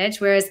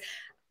manage. Whereas,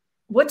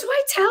 what do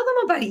I tell them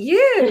about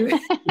you?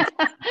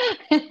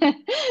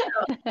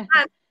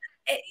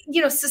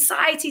 You know,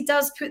 society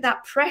does put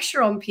that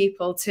pressure on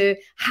people to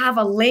have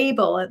a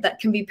label that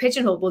can be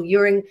pigeonholed. Well,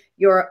 you're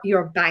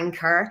a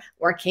banker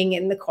working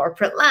in the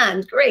corporate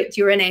land. Great.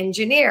 You're an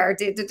engineer.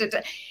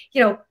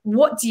 You know,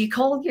 what do you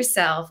call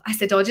yourself? I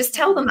said, oh, just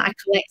tell them that I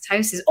collect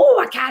houses.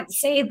 Oh, I can't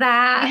say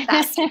that.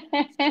 That's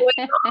what's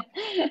going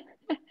on.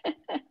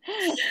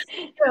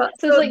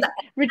 So it's like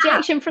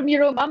rejection from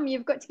your own mum.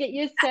 You've got to get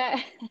used to it.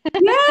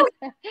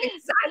 Yeah,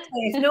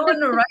 exactly. If no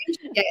one around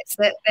you gets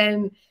it,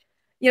 then,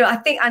 you know, I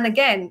think, and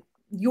again,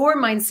 your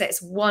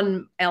mindset's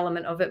one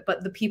element of it,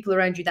 but the people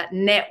around you, that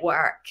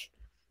network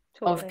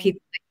of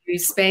people that you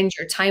spend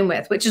your time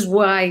with, which is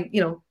why, you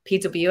know,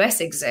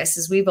 PWS exists,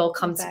 is we've all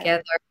come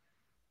together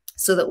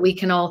so that we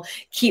can all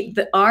keep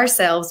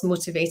ourselves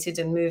motivated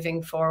and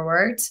moving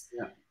forward.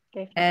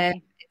 Yeah,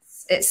 definitely.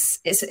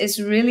 It's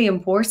really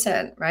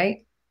important,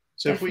 right?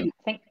 So if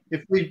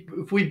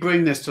we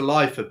bring this to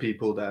life for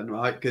people then,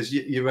 right, because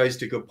you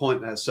raised a good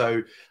point there.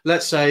 So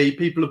let's say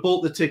people have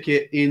bought the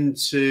ticket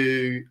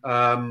into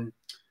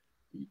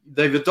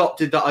they've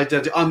adopted that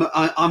identity.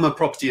 I'm a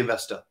property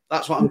investor.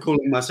 That's what I'm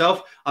calling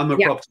myself. I'm a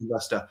property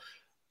investor.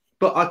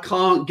 But I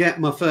can't get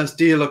my first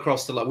deal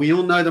across the line. We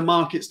all know the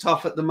market's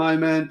tough at the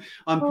moment.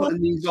 I'm putting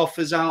these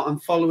offers out. I'm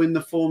following the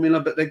formula,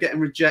 but they're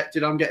getting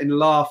rejected. I'm getting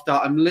laughed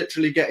at. I'm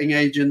literally getting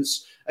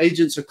agents.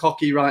 Agents are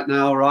cocky right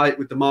now, right,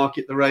 with the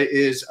market the rate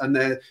is, and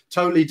they're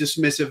totally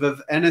dismissive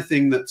of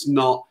anything that's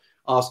not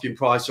asking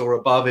price or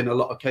above in a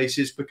lot of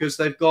cases, because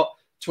they've got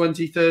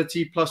 20,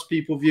 30 plus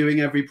people viewing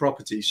every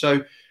property.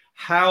 So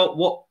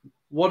what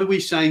are we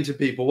saying to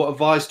people? What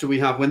advice do we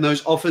have when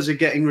those offers are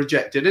getting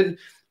rejected? And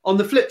on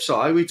the flip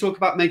side, we talk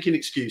about making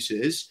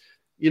excuses.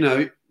 You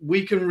know,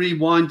 we can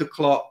rewind the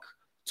clock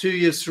 2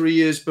 years, 3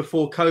 years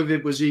before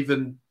COVID was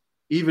even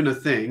a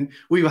thing.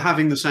 We were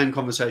having the same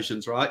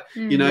conversations, right?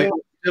 You know,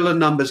 still a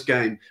numbers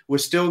game.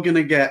 We've still got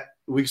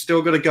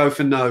to go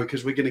for no,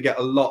 because we're going to get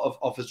a lot of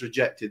offers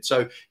rejected.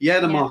 So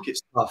the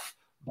market's tough,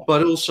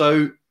 but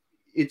also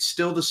it's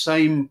still the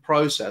same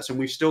process, and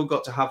we've still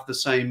got to have the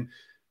same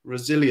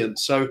resilient.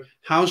 So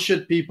how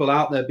should people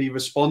out there be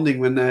responding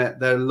when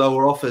their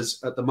lower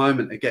offers at the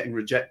moment are getting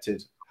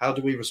rejected? How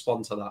do we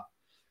respond to that?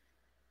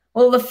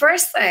 Well, the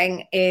first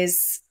thing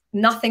is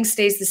nothing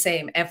stays the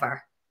same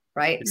ever,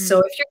 right? So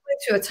if you're going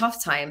through a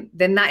tough time,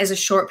 then that is a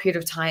short period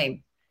of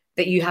time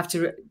that you have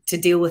to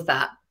deal with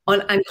that.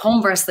 And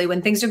conversely,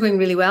 when things are going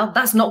really well,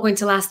 that's not going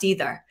to last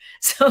either.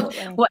 So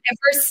whatever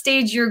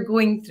stage you're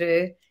going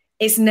through,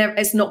 it's not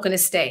going to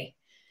stay.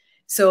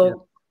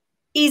 So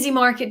easy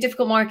market,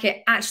 difficult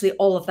market, actually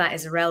all of that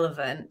is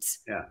irrelevant.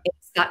 Yeah.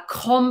 It's that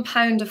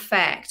compound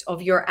effect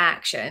of your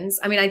actions.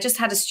 I mean, I just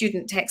had a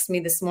student text me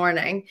this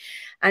morning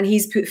and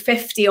he's put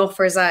 50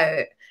 offers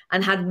out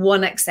and had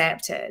one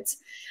accepted.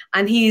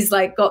 And he's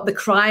like got the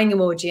crying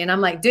emoji. And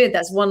I'm like, dude,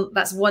 that's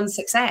one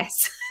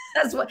success.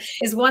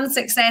 It's one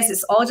success.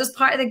 It's all just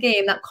part of the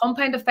game. That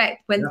compound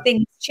effect when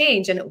things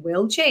change, and it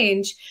will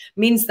change,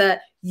 means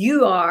that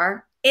you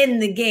are in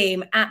the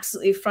game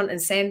absolutely front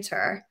and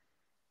center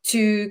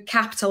to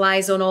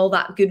capitalize on all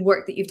that good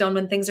work that you've done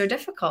when things are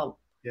difficult.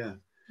 Yeah.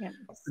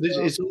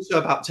 It's also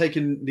about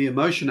taking the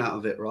emotion out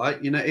of it,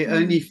 right? You know, it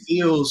only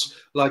feels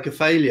like a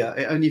failure.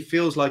 It only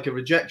feels like a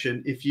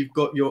rejection if you've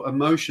got your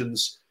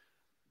emotions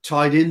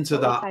tied into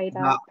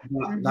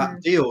that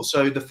deal.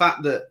 So the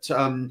fact that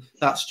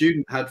that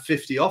student had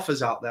 50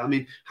 offers out there, I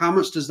mean, how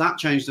much does that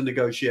change the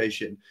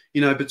negotiation?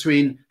 You know,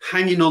 between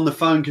hanging on the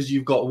phone because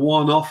you've got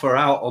one offer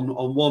out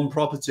on one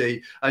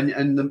property,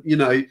 and you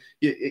know,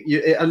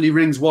 it only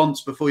rings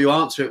once before you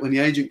answer it when the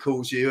agent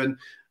calls you, and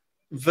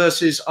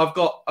versus I've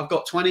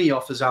got 20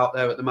 offers out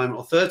there at the moment,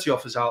 or 30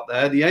 offers out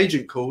there. The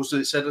agent calls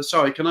and it said,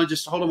 sorry, can I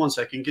just hold on 1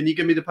 second? Can you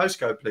give me the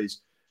postcode,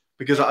 please?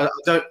 Because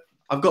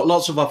I've got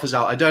lots of offers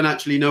out. I don't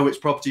actually know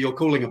which property you're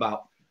calling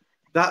about.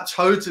 That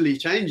totally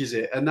changes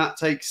it, and that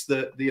takes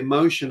the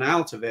emotion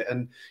out of it.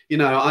 And you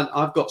know,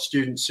 I've got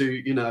students who,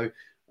 you know,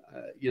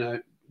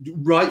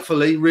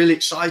 rightfully really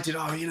excited.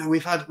 Oh, you know,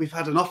 we've had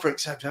an offer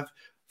accepted.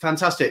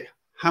 Fantastic.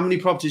 How many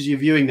properties are you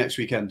viewing next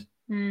weekend?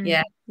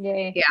 Yeah. You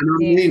know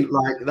what I mean?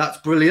 Like, that's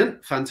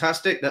brilliant,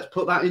 fantastic. Let's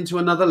put that into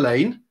another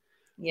lane.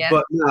 Yeah.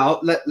 But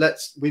now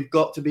we've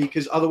got to be,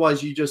 because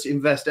otherwise you just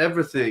invest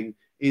everything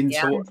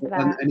into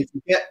and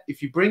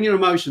if you bring your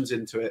emotions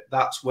into it,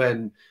 that's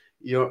when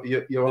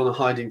you're on a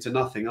hiding to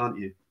nothing, aren't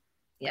you?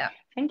 Yeah.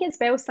 I think as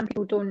well, some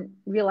people don't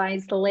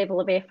realise the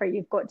level of effort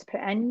you've got to put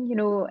in. You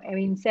know, I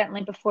mean,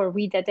 certainly before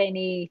we did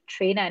any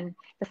training,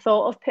 the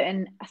thought of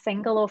putting a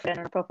single offer in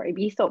on a property,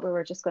 we thought we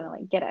were just going to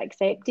like get it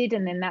accepted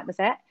and then that was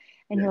it.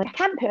 And you're like, I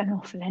can't put an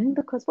offer in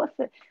because what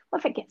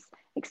if it gets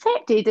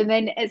accepted? And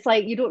then it's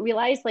like you don't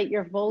realise like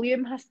your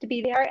volume has to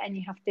be there, and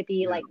you have to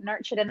be like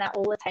nurturing that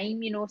all the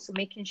time. You know, so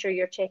making sure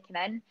you're checking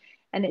in,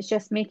 and it's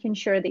just making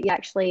sure that you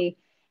actually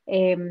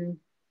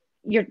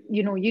you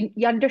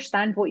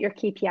understand what your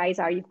KPIs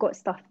are. You've got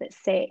stuff that's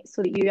set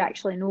so that you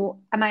actually know,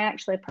 am I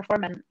actually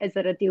performing? Is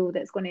there a deal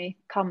that's going to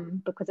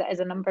come because it is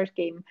a numbers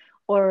game?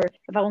 Or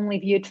if I only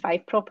viewed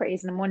 5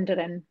 properties and I'm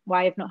wondering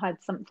why I've not had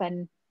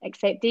something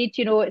accepted,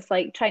 you know, it's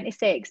like trying to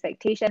set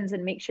expectations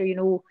and make sure you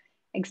know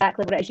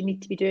exactly what it is you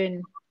need to be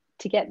doing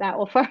to get that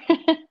offer.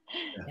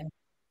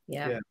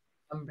 Yeah.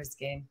 Numbers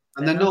game.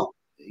 And they're not,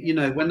 you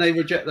know, when they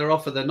reject their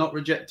offer, they're not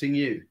rejecting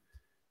you.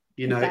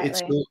 You know,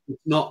 exactly.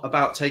 it's not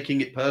about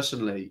taking it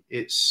personally.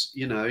 It's,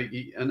 you know,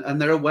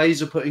 and there are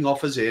ways of putting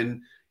offers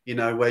in, you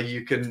know, where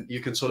you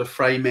can sort of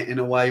frame it in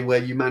a way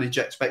where you manage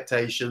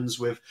expectations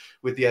with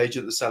the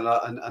agent, the seller,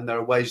 and there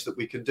are ways that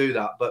we can do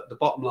that. But the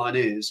bottom line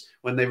is,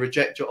 when they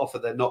reject your offer,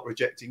 they're not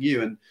rejecting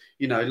you. And,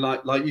 you know,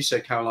 like you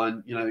said,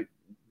 Caroline, you know,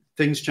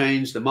 things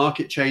change, the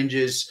market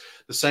changes.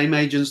 The same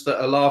agents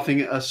that are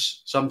laughing at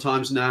us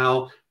sometimes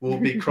now will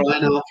be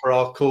crying out for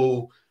our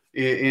call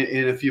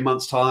in a few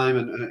months' time,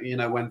 and you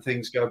know, when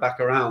things go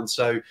back around.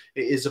 So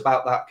it is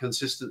about that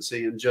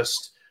consistency, and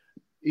just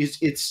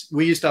it's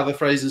we used to have a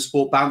phrase in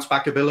sport, bounce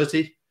back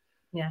ability.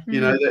 Yeah. You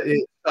know, that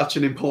it's such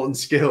an important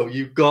skill.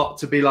 You've got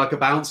to be like a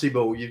bouncy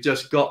ball. You've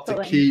just got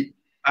to keep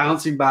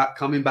bouncing back,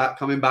 coming back.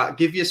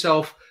 Give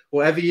yourself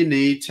whatever you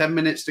need, 10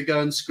 minutes to go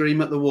and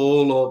scream at the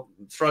wall or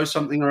throw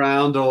something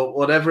around or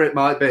whatever it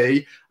might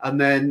be. And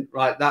then,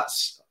 right,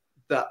 that's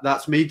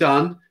me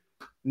done.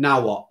 Now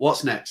what?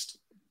 What's next?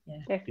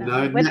 Yeah, you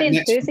know, with the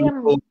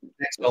enthusiasm,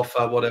 next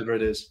offer, whatever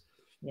it is.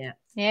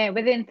 Yeah,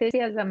 with the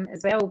enthusiasm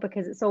as well,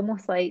 because it's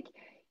almost like,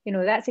 you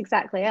know, that's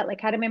exactly it.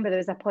 Like, I remember there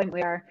was a point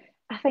where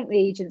I think the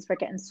agents were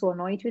getting so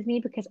annoyed with me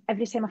because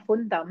every time I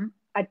phoned them,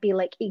 I'd be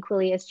like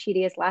equally as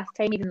cheery as last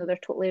time, even though they're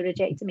totally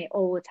rejecting me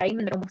all the time.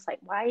 And they're almost like,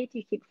 why do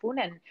you keep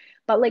phoning?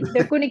 But like,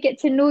 they're going to get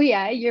to know you,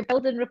 you're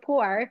building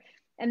rapport.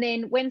 And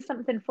then when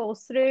something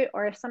falls through,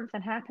 or if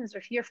something happens, or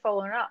if you're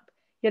following up,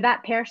 you're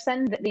that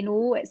person that they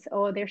know. It's,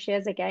 oh, there she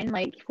is again.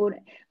 Like,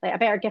 I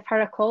better give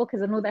her a call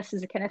because I know this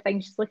is the kind of thing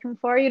she's looking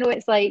for. You know,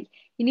 it's like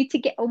you need to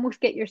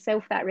almost get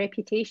yourself that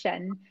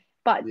reputation,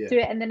 but do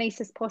it in the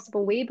nicest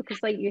possible way,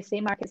 because like you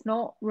say, Mark, it's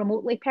not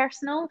remotely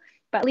personal.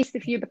 But at least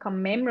if you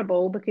become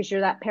memorable because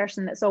you're that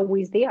person that's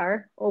always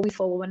there, always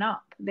following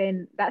up,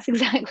 then that's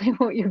exactly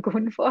what you're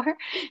going for.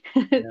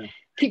 Yeah.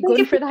 Keep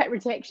going for that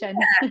rejection.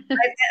 Yeah,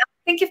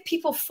 I think if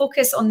people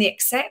focus on the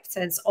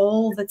acceptance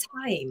all the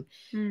time,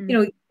 you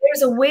know,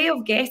 there's a way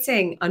of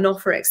getting an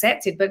offer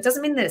accepted, but it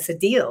doesn't mean that it's a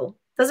deal.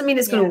 Doesn't mean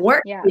it's going to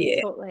work for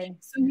you. Totally.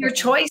 So your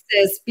choice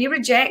is be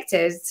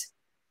rejected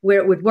where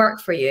it would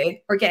work for you,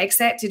 or get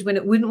accepted when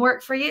it wouldn't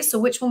work for you. So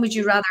which one would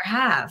you rather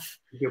have?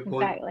 Good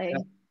point. Exactly.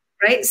 Yeah.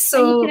 Right.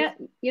 So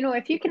you know,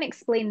 if you can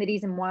explain the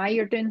reason why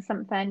you're doing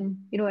something,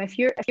 you know, if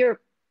you're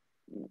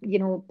you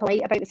know,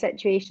 polite about the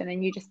situation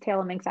and you just tell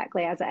them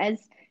exactly as it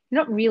is,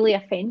 you're not really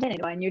offending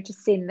anyone. You're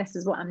just saying, this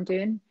is what I'm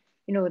doing.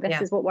 You know,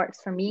 this is what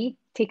works for me.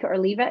 Take it or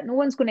leave it. No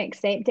one's going to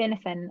accept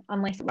anything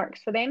unless it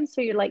works for them.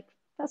 So you're like,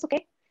 that's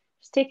okay.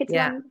 Just take it to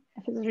them.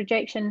 If it's a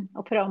rejection,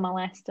 I'll put it on my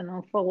list and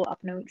I'll follow it up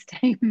in a week's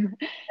time.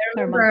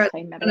 Or a month's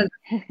time, maybe. One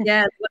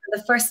of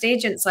the first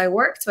agents I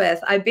worked with,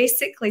 I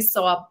basically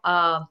saw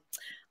a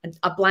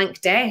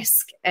blank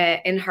desk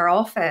in her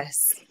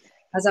office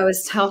as I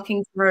was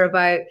talking to her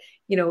about,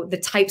 you know, the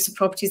types of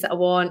properties that I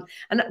want.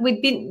 And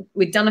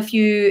we'd done a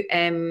few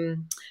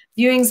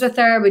viewings with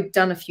her. We'd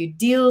done a few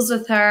deals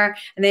with her.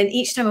 And then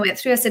each time I went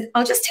through, I said,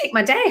 I'll just take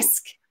my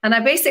desk. And I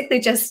basically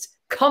just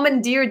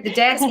commandeered the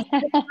desk.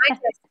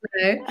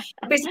 I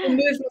basically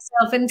moved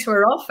myself into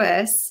her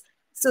office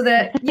so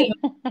that, you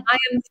know, I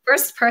am the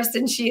first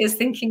person she is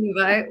thinking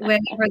about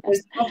whenever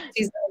there's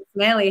properties that are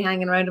smelly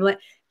hanging around. I'm like,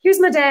 here's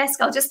my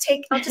desk. I'll just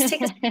take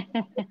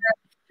it.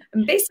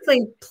 And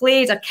basically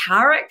played a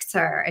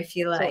character, if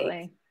you like.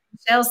 Totally.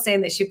 Michelle's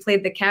saying that she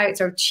played the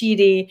character of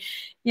Cheery,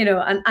 you know,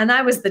 and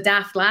I was the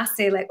daft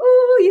lassie, like,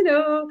 oh, you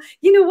know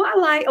what I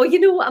like, oh, you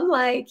know what I'm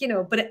like, you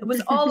know, but it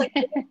was all like,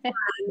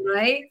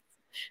 right?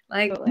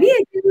 Like, totally.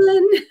 Me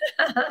again.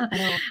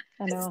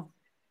 I know.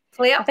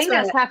 Play up. I think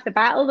that's half the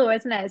battle, though,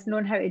 isn't it? It's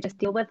knowing how to just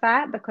deal with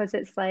that, because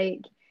it's like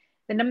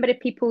the number of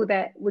people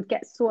that would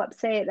get so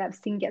upset, that I've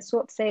seen get so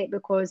upset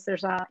because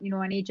there's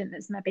an agent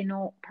that's maybe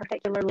not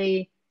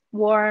particularly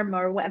warm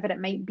or whatever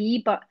it might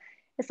be, but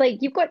it's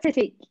like you've got to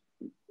take,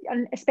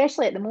 and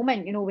especially at the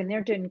moment, you know, when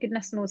they're doing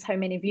goodness knows how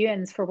many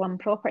viewings for one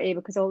property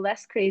because all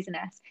this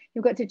craziness,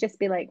 you've got to just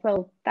be like,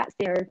 well, that's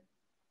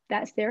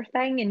their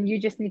thing and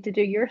you just need to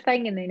do your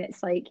thing. And then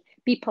it's like,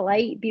 be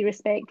polite, be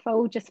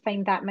respectful, just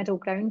find that middle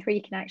ground where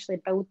you can actually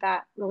build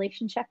that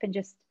relationship and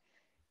just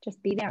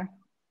be there.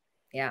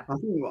 Yeah.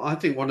 I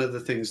think one of the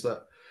things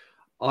that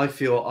I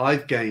feel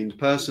I've gained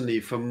personally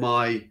from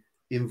my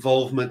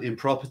involvement in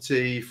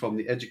property, from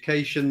the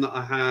education that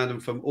I had,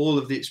 and from all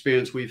of the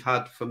experience we've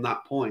had from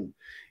that point,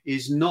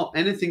 is not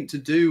anything to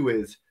do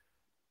with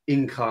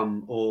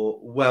income or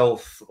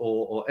wealth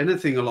or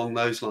anything along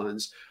those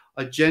lines.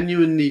 I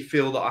genuinely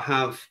feel that I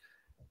have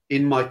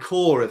in my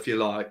core, if you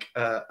like,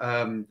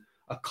 a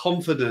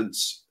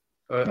confidence,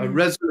 a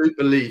resolute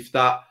belief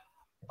that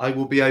I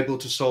will be able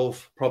to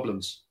solve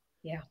problems.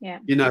 Yeah.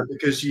 You know,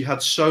 because you've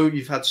had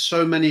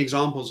so many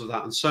examples of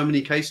that and so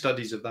many case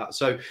studies of that.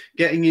 So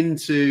getting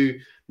into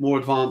more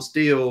advanced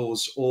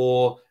deals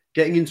or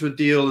getting into a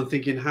deal and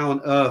thinking, how on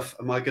earth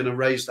am I going to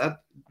raise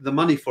the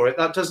money for it?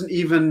 It's not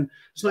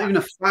even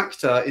a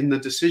factor in the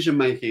decision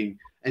making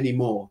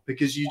anymore,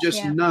 because you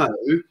just know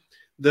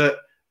that,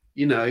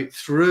 you know,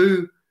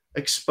 through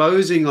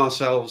exposing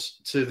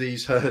ourselves to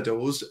these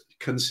hurdles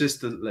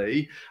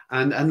consistently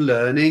and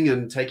learning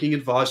and taking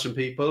advice from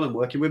people and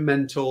working with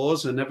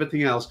mentors and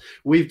everything else,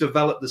 we've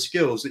developed the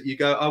skills that you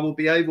go, I will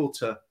be able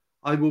to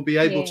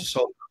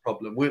solve the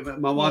problem.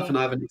 My wife and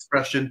I have an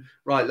expression,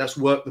 right, let's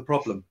work the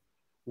problem,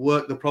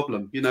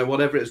 you know,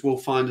 whatever it is, we'll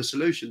find a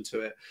solution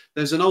to it.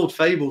 There's an old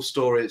fable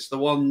story. It's the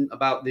one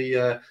about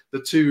the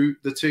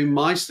two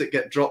mice that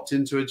get dropped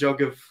into a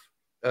jug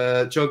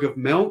of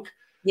milk.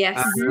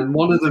 Yes. And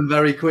one of them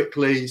very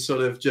quickly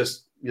sort of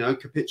just, you know,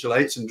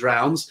 capitulates and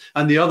drowns.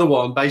 And the other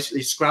one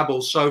basically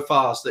scrabbles so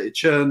fast that it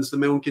churns the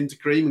milk into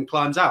cream and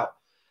climbs out.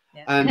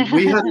 Yeah. And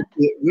we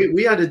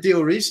had a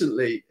deal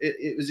recently.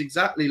 It was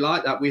exactly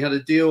like that. We had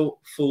a deal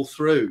fall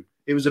through.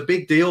 It was a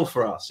big deal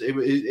for us. It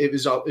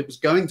was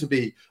going to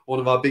be one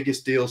of our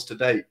biggest deals to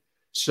date.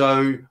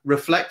 So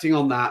reflecting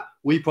on that,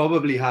 we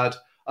probably had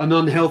an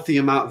unhealthy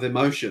amount of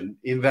emotion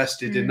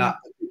invested in that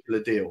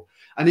particular deal.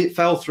 And it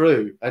fell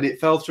through,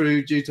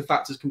 due to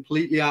factors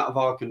completely out of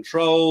our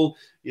control.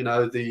 You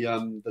know,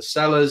 the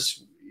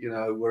sellers, you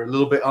know, were a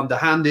little bit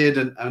underhanded,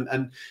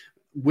 and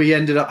we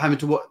ended up having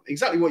to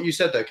exactly what you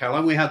said, though,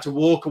 Caroline. We had to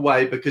walk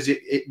away because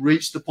it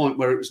reached the point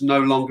where it was no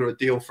longer a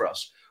deal for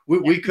us.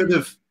 We could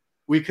have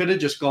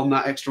just gone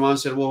that extra mile and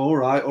said, well, all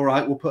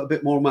right, we'll put a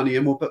bit more money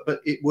in,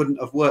 but it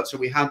wouldn't have worked. So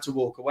we had to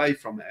walk away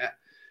from it.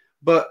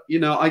 But you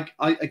know,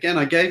 I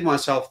gave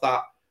myself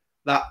that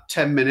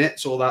 10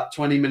 minutes or that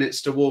 20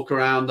 minutes to walk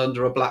around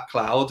under a black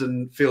cloud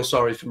and feel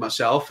sorry for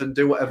myself and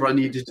do whatever I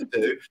needed to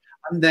do.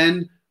 And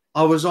then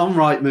I was on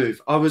Rightmove.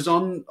 I was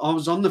on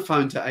the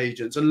phone to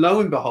agents, and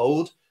lo and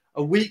behold,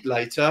 a week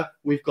later,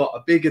 we've got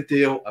a bigger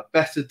deal, a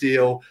better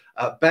deal,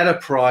 a better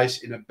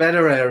price in a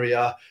better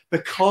area,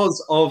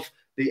 because of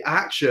the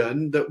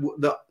action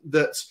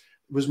that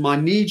my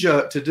knee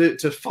jerk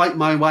to fight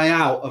my way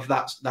out of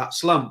that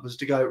slump, was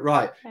to go,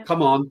 right,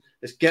 come on,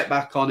 let's get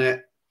back on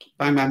it,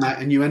 bang, bang, bang,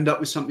 and you end up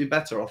with something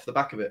better off the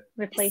back of it.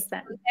 Replace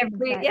it. With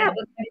every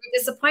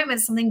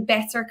disappointment, something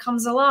better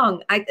comes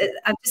along. I've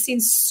just seen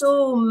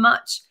so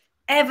much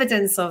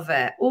evidence of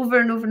it over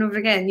and over and over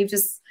again. You've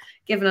just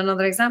given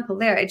another example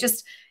there.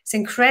 It's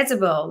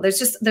incredible.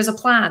 There's a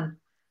plan.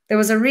 There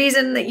was a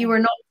reason that you were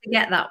not to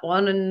get that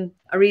one, and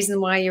a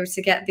reason why you were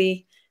to get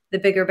the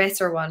bigger,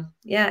 better one.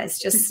 Yeah, it's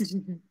just,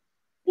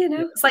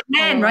 it's like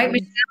men, right?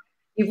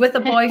 You're with a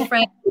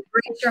boyfriend, you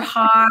break your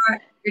heart,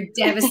 you're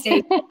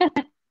devastated.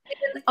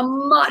 A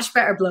much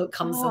better bloke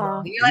comes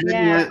along. You're like,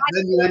 then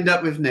you end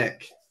up with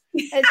Nick.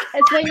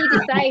 It's when you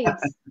decide,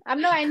 I'm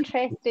not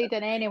interested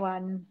in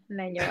anyone, and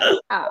then you're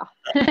like,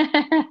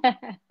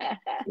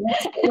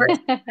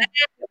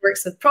 It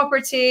works with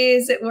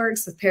properties. It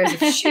works with pairs of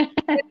shoes.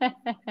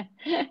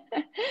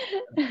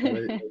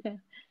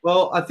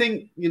 Well, I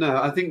think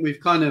we've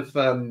kind of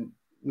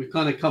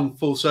come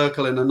full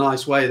circle in a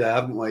nice way there,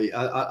 haven't we?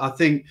 I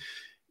think,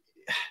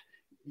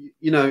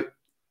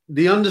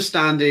 the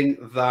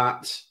understanding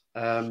that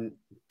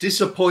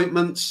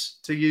disappointments,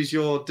 to use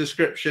your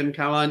description,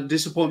 Caroline,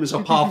 disappointments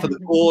are par for the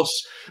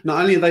course.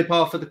 Not only are they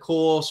par for the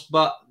course,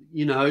 but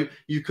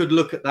you could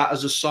look at that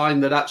as a sign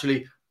that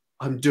actually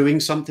I'm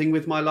doing something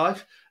with my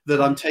life, that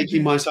I'm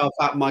taking myself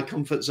out of my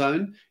comfort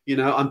zone.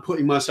 I'm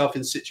putting myself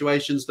in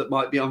situations that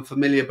might be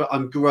unfamiliar, but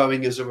I'm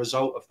growing as a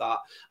result of that.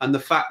 And the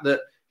fact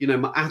that,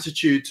 my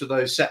attitude to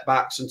those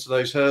setbacks and to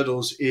those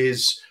hurdles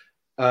is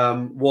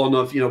one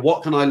of,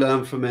 what can I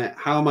learn from it?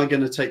 How am I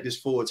going to take this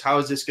forwards? How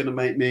is this going to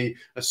make me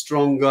a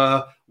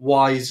stronger,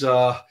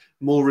 wiser,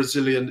 more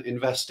resilient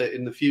investor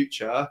in the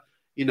future?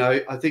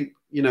 I think,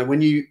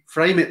 when you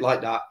frame it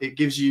like that, it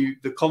gives you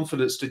the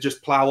confidence to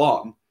just plow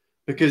on,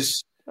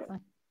 because,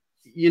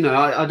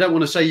 I don't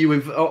want to say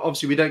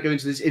obviously we don't go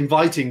into this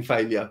inviting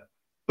failure,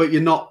 but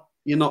you're not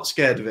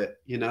scared of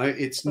it.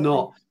 It's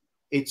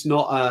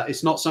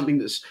not something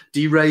that's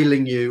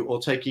derailing you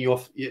or taking you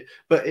off.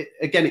 But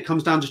again, it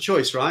comes down to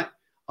choice, right?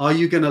 Are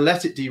you going to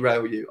let it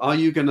derail you? Are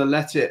you going to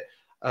let it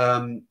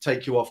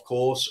take you off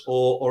course?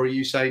 Or are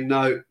you saying,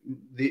 no,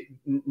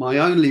 my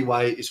only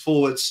way is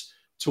forwards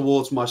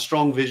towards my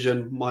strong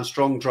vision, my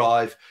strong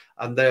drive.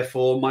 And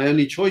therefore, my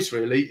only choice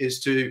really is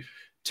to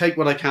take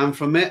what I can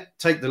from it,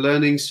 take the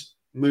learnings,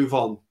 move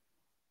on.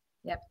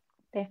 Yep,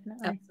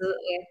 definitely.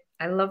 Absolutely.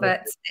 I love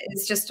it.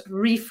 It's just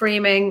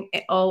reframing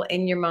it all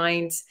in your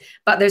mind.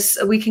 But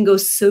we can go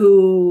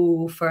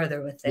so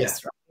further with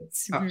this, right?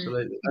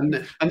 Absolutely. And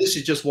this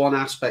is just one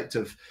aspect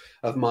of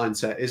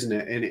mindset, isn't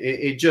it? And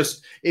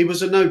it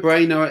was a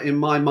no-brainer in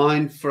my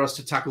mind for us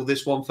to tackle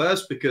this one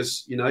first,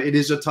 because it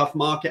is a tough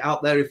market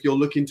out there if you're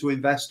looking to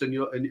invest and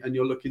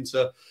you're looking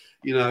to,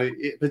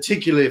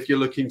 particularly if you're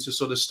looking to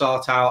sort of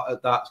start out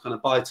at that kind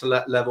of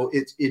buy-to-let level,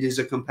 it is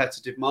a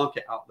competitive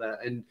market out there.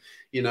 And,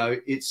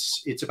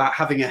 it's about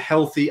having a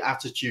healthy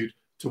attitude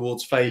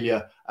towards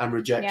failure and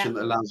rejection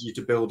that allows you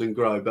to build and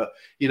grow. But,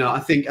 I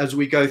think as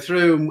we go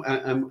through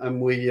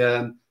and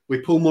we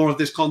pull more of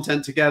this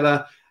content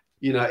together,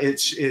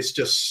 it's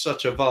just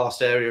such a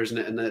vast area, isn't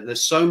it? And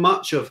there's so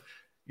much of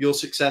your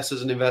success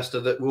as an investor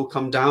that will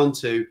come down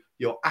to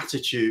your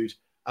attitude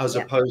as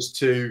opposed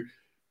to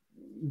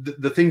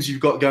the things you've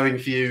got going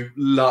for you,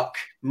 luck,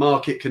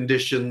 market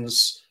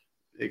conditions,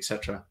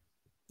 etc.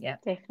 Yeah,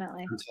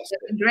 definitely. Fantastic.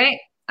 Great.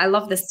 I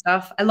love this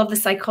stuff. I love the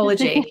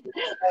psychology.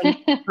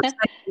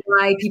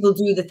 Why people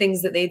do the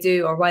things that they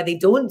do, or why they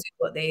don't do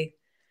what they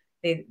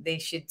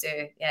should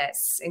do. Yeah,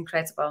 it's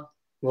incredible.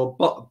 Well,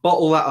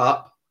 bottle that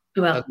up.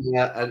 Well,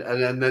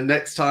 and then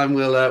next time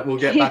we'll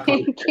get back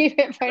on. Keep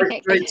it for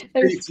great to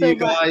speak to you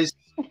guys.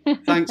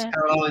 Thanks,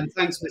 Caroline.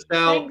 Thanks,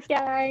 Michelle. Thanks,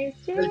 guys.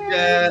 Cheers. Take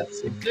care.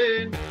 See you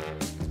soon.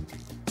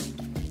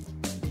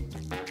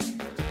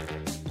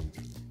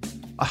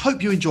 I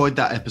hope you enjoyed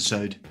that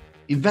episode.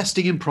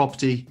 Investing in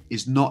property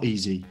is not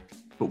easy,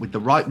 but with the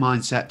right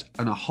mindset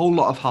and a whole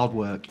lot of hard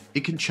work,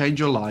 it can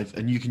change your life,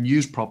 and you can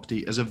use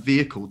property as a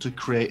vehicle to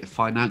create a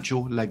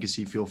financial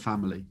legacy for your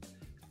family.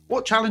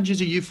 What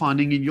challenges are you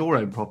finding in your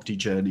own property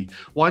journey?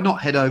 Why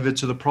not head over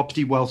to the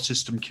Property Wealth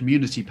System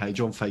community page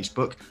on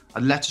Facebook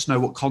and let us know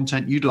what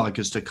content you'd like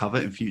us to cover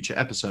in future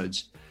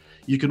episodes.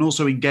 You can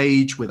also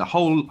engage with a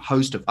whole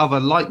host of other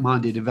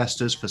like-minded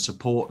investors for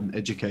support and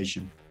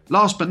education.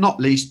 Last but not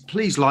least,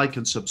 please like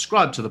and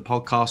subscribe to the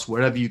podcast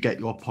wherever you get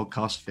your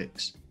podcast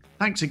fix.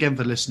 Thanks again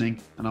for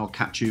listening, and I'll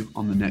catch you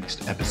on the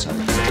next episode.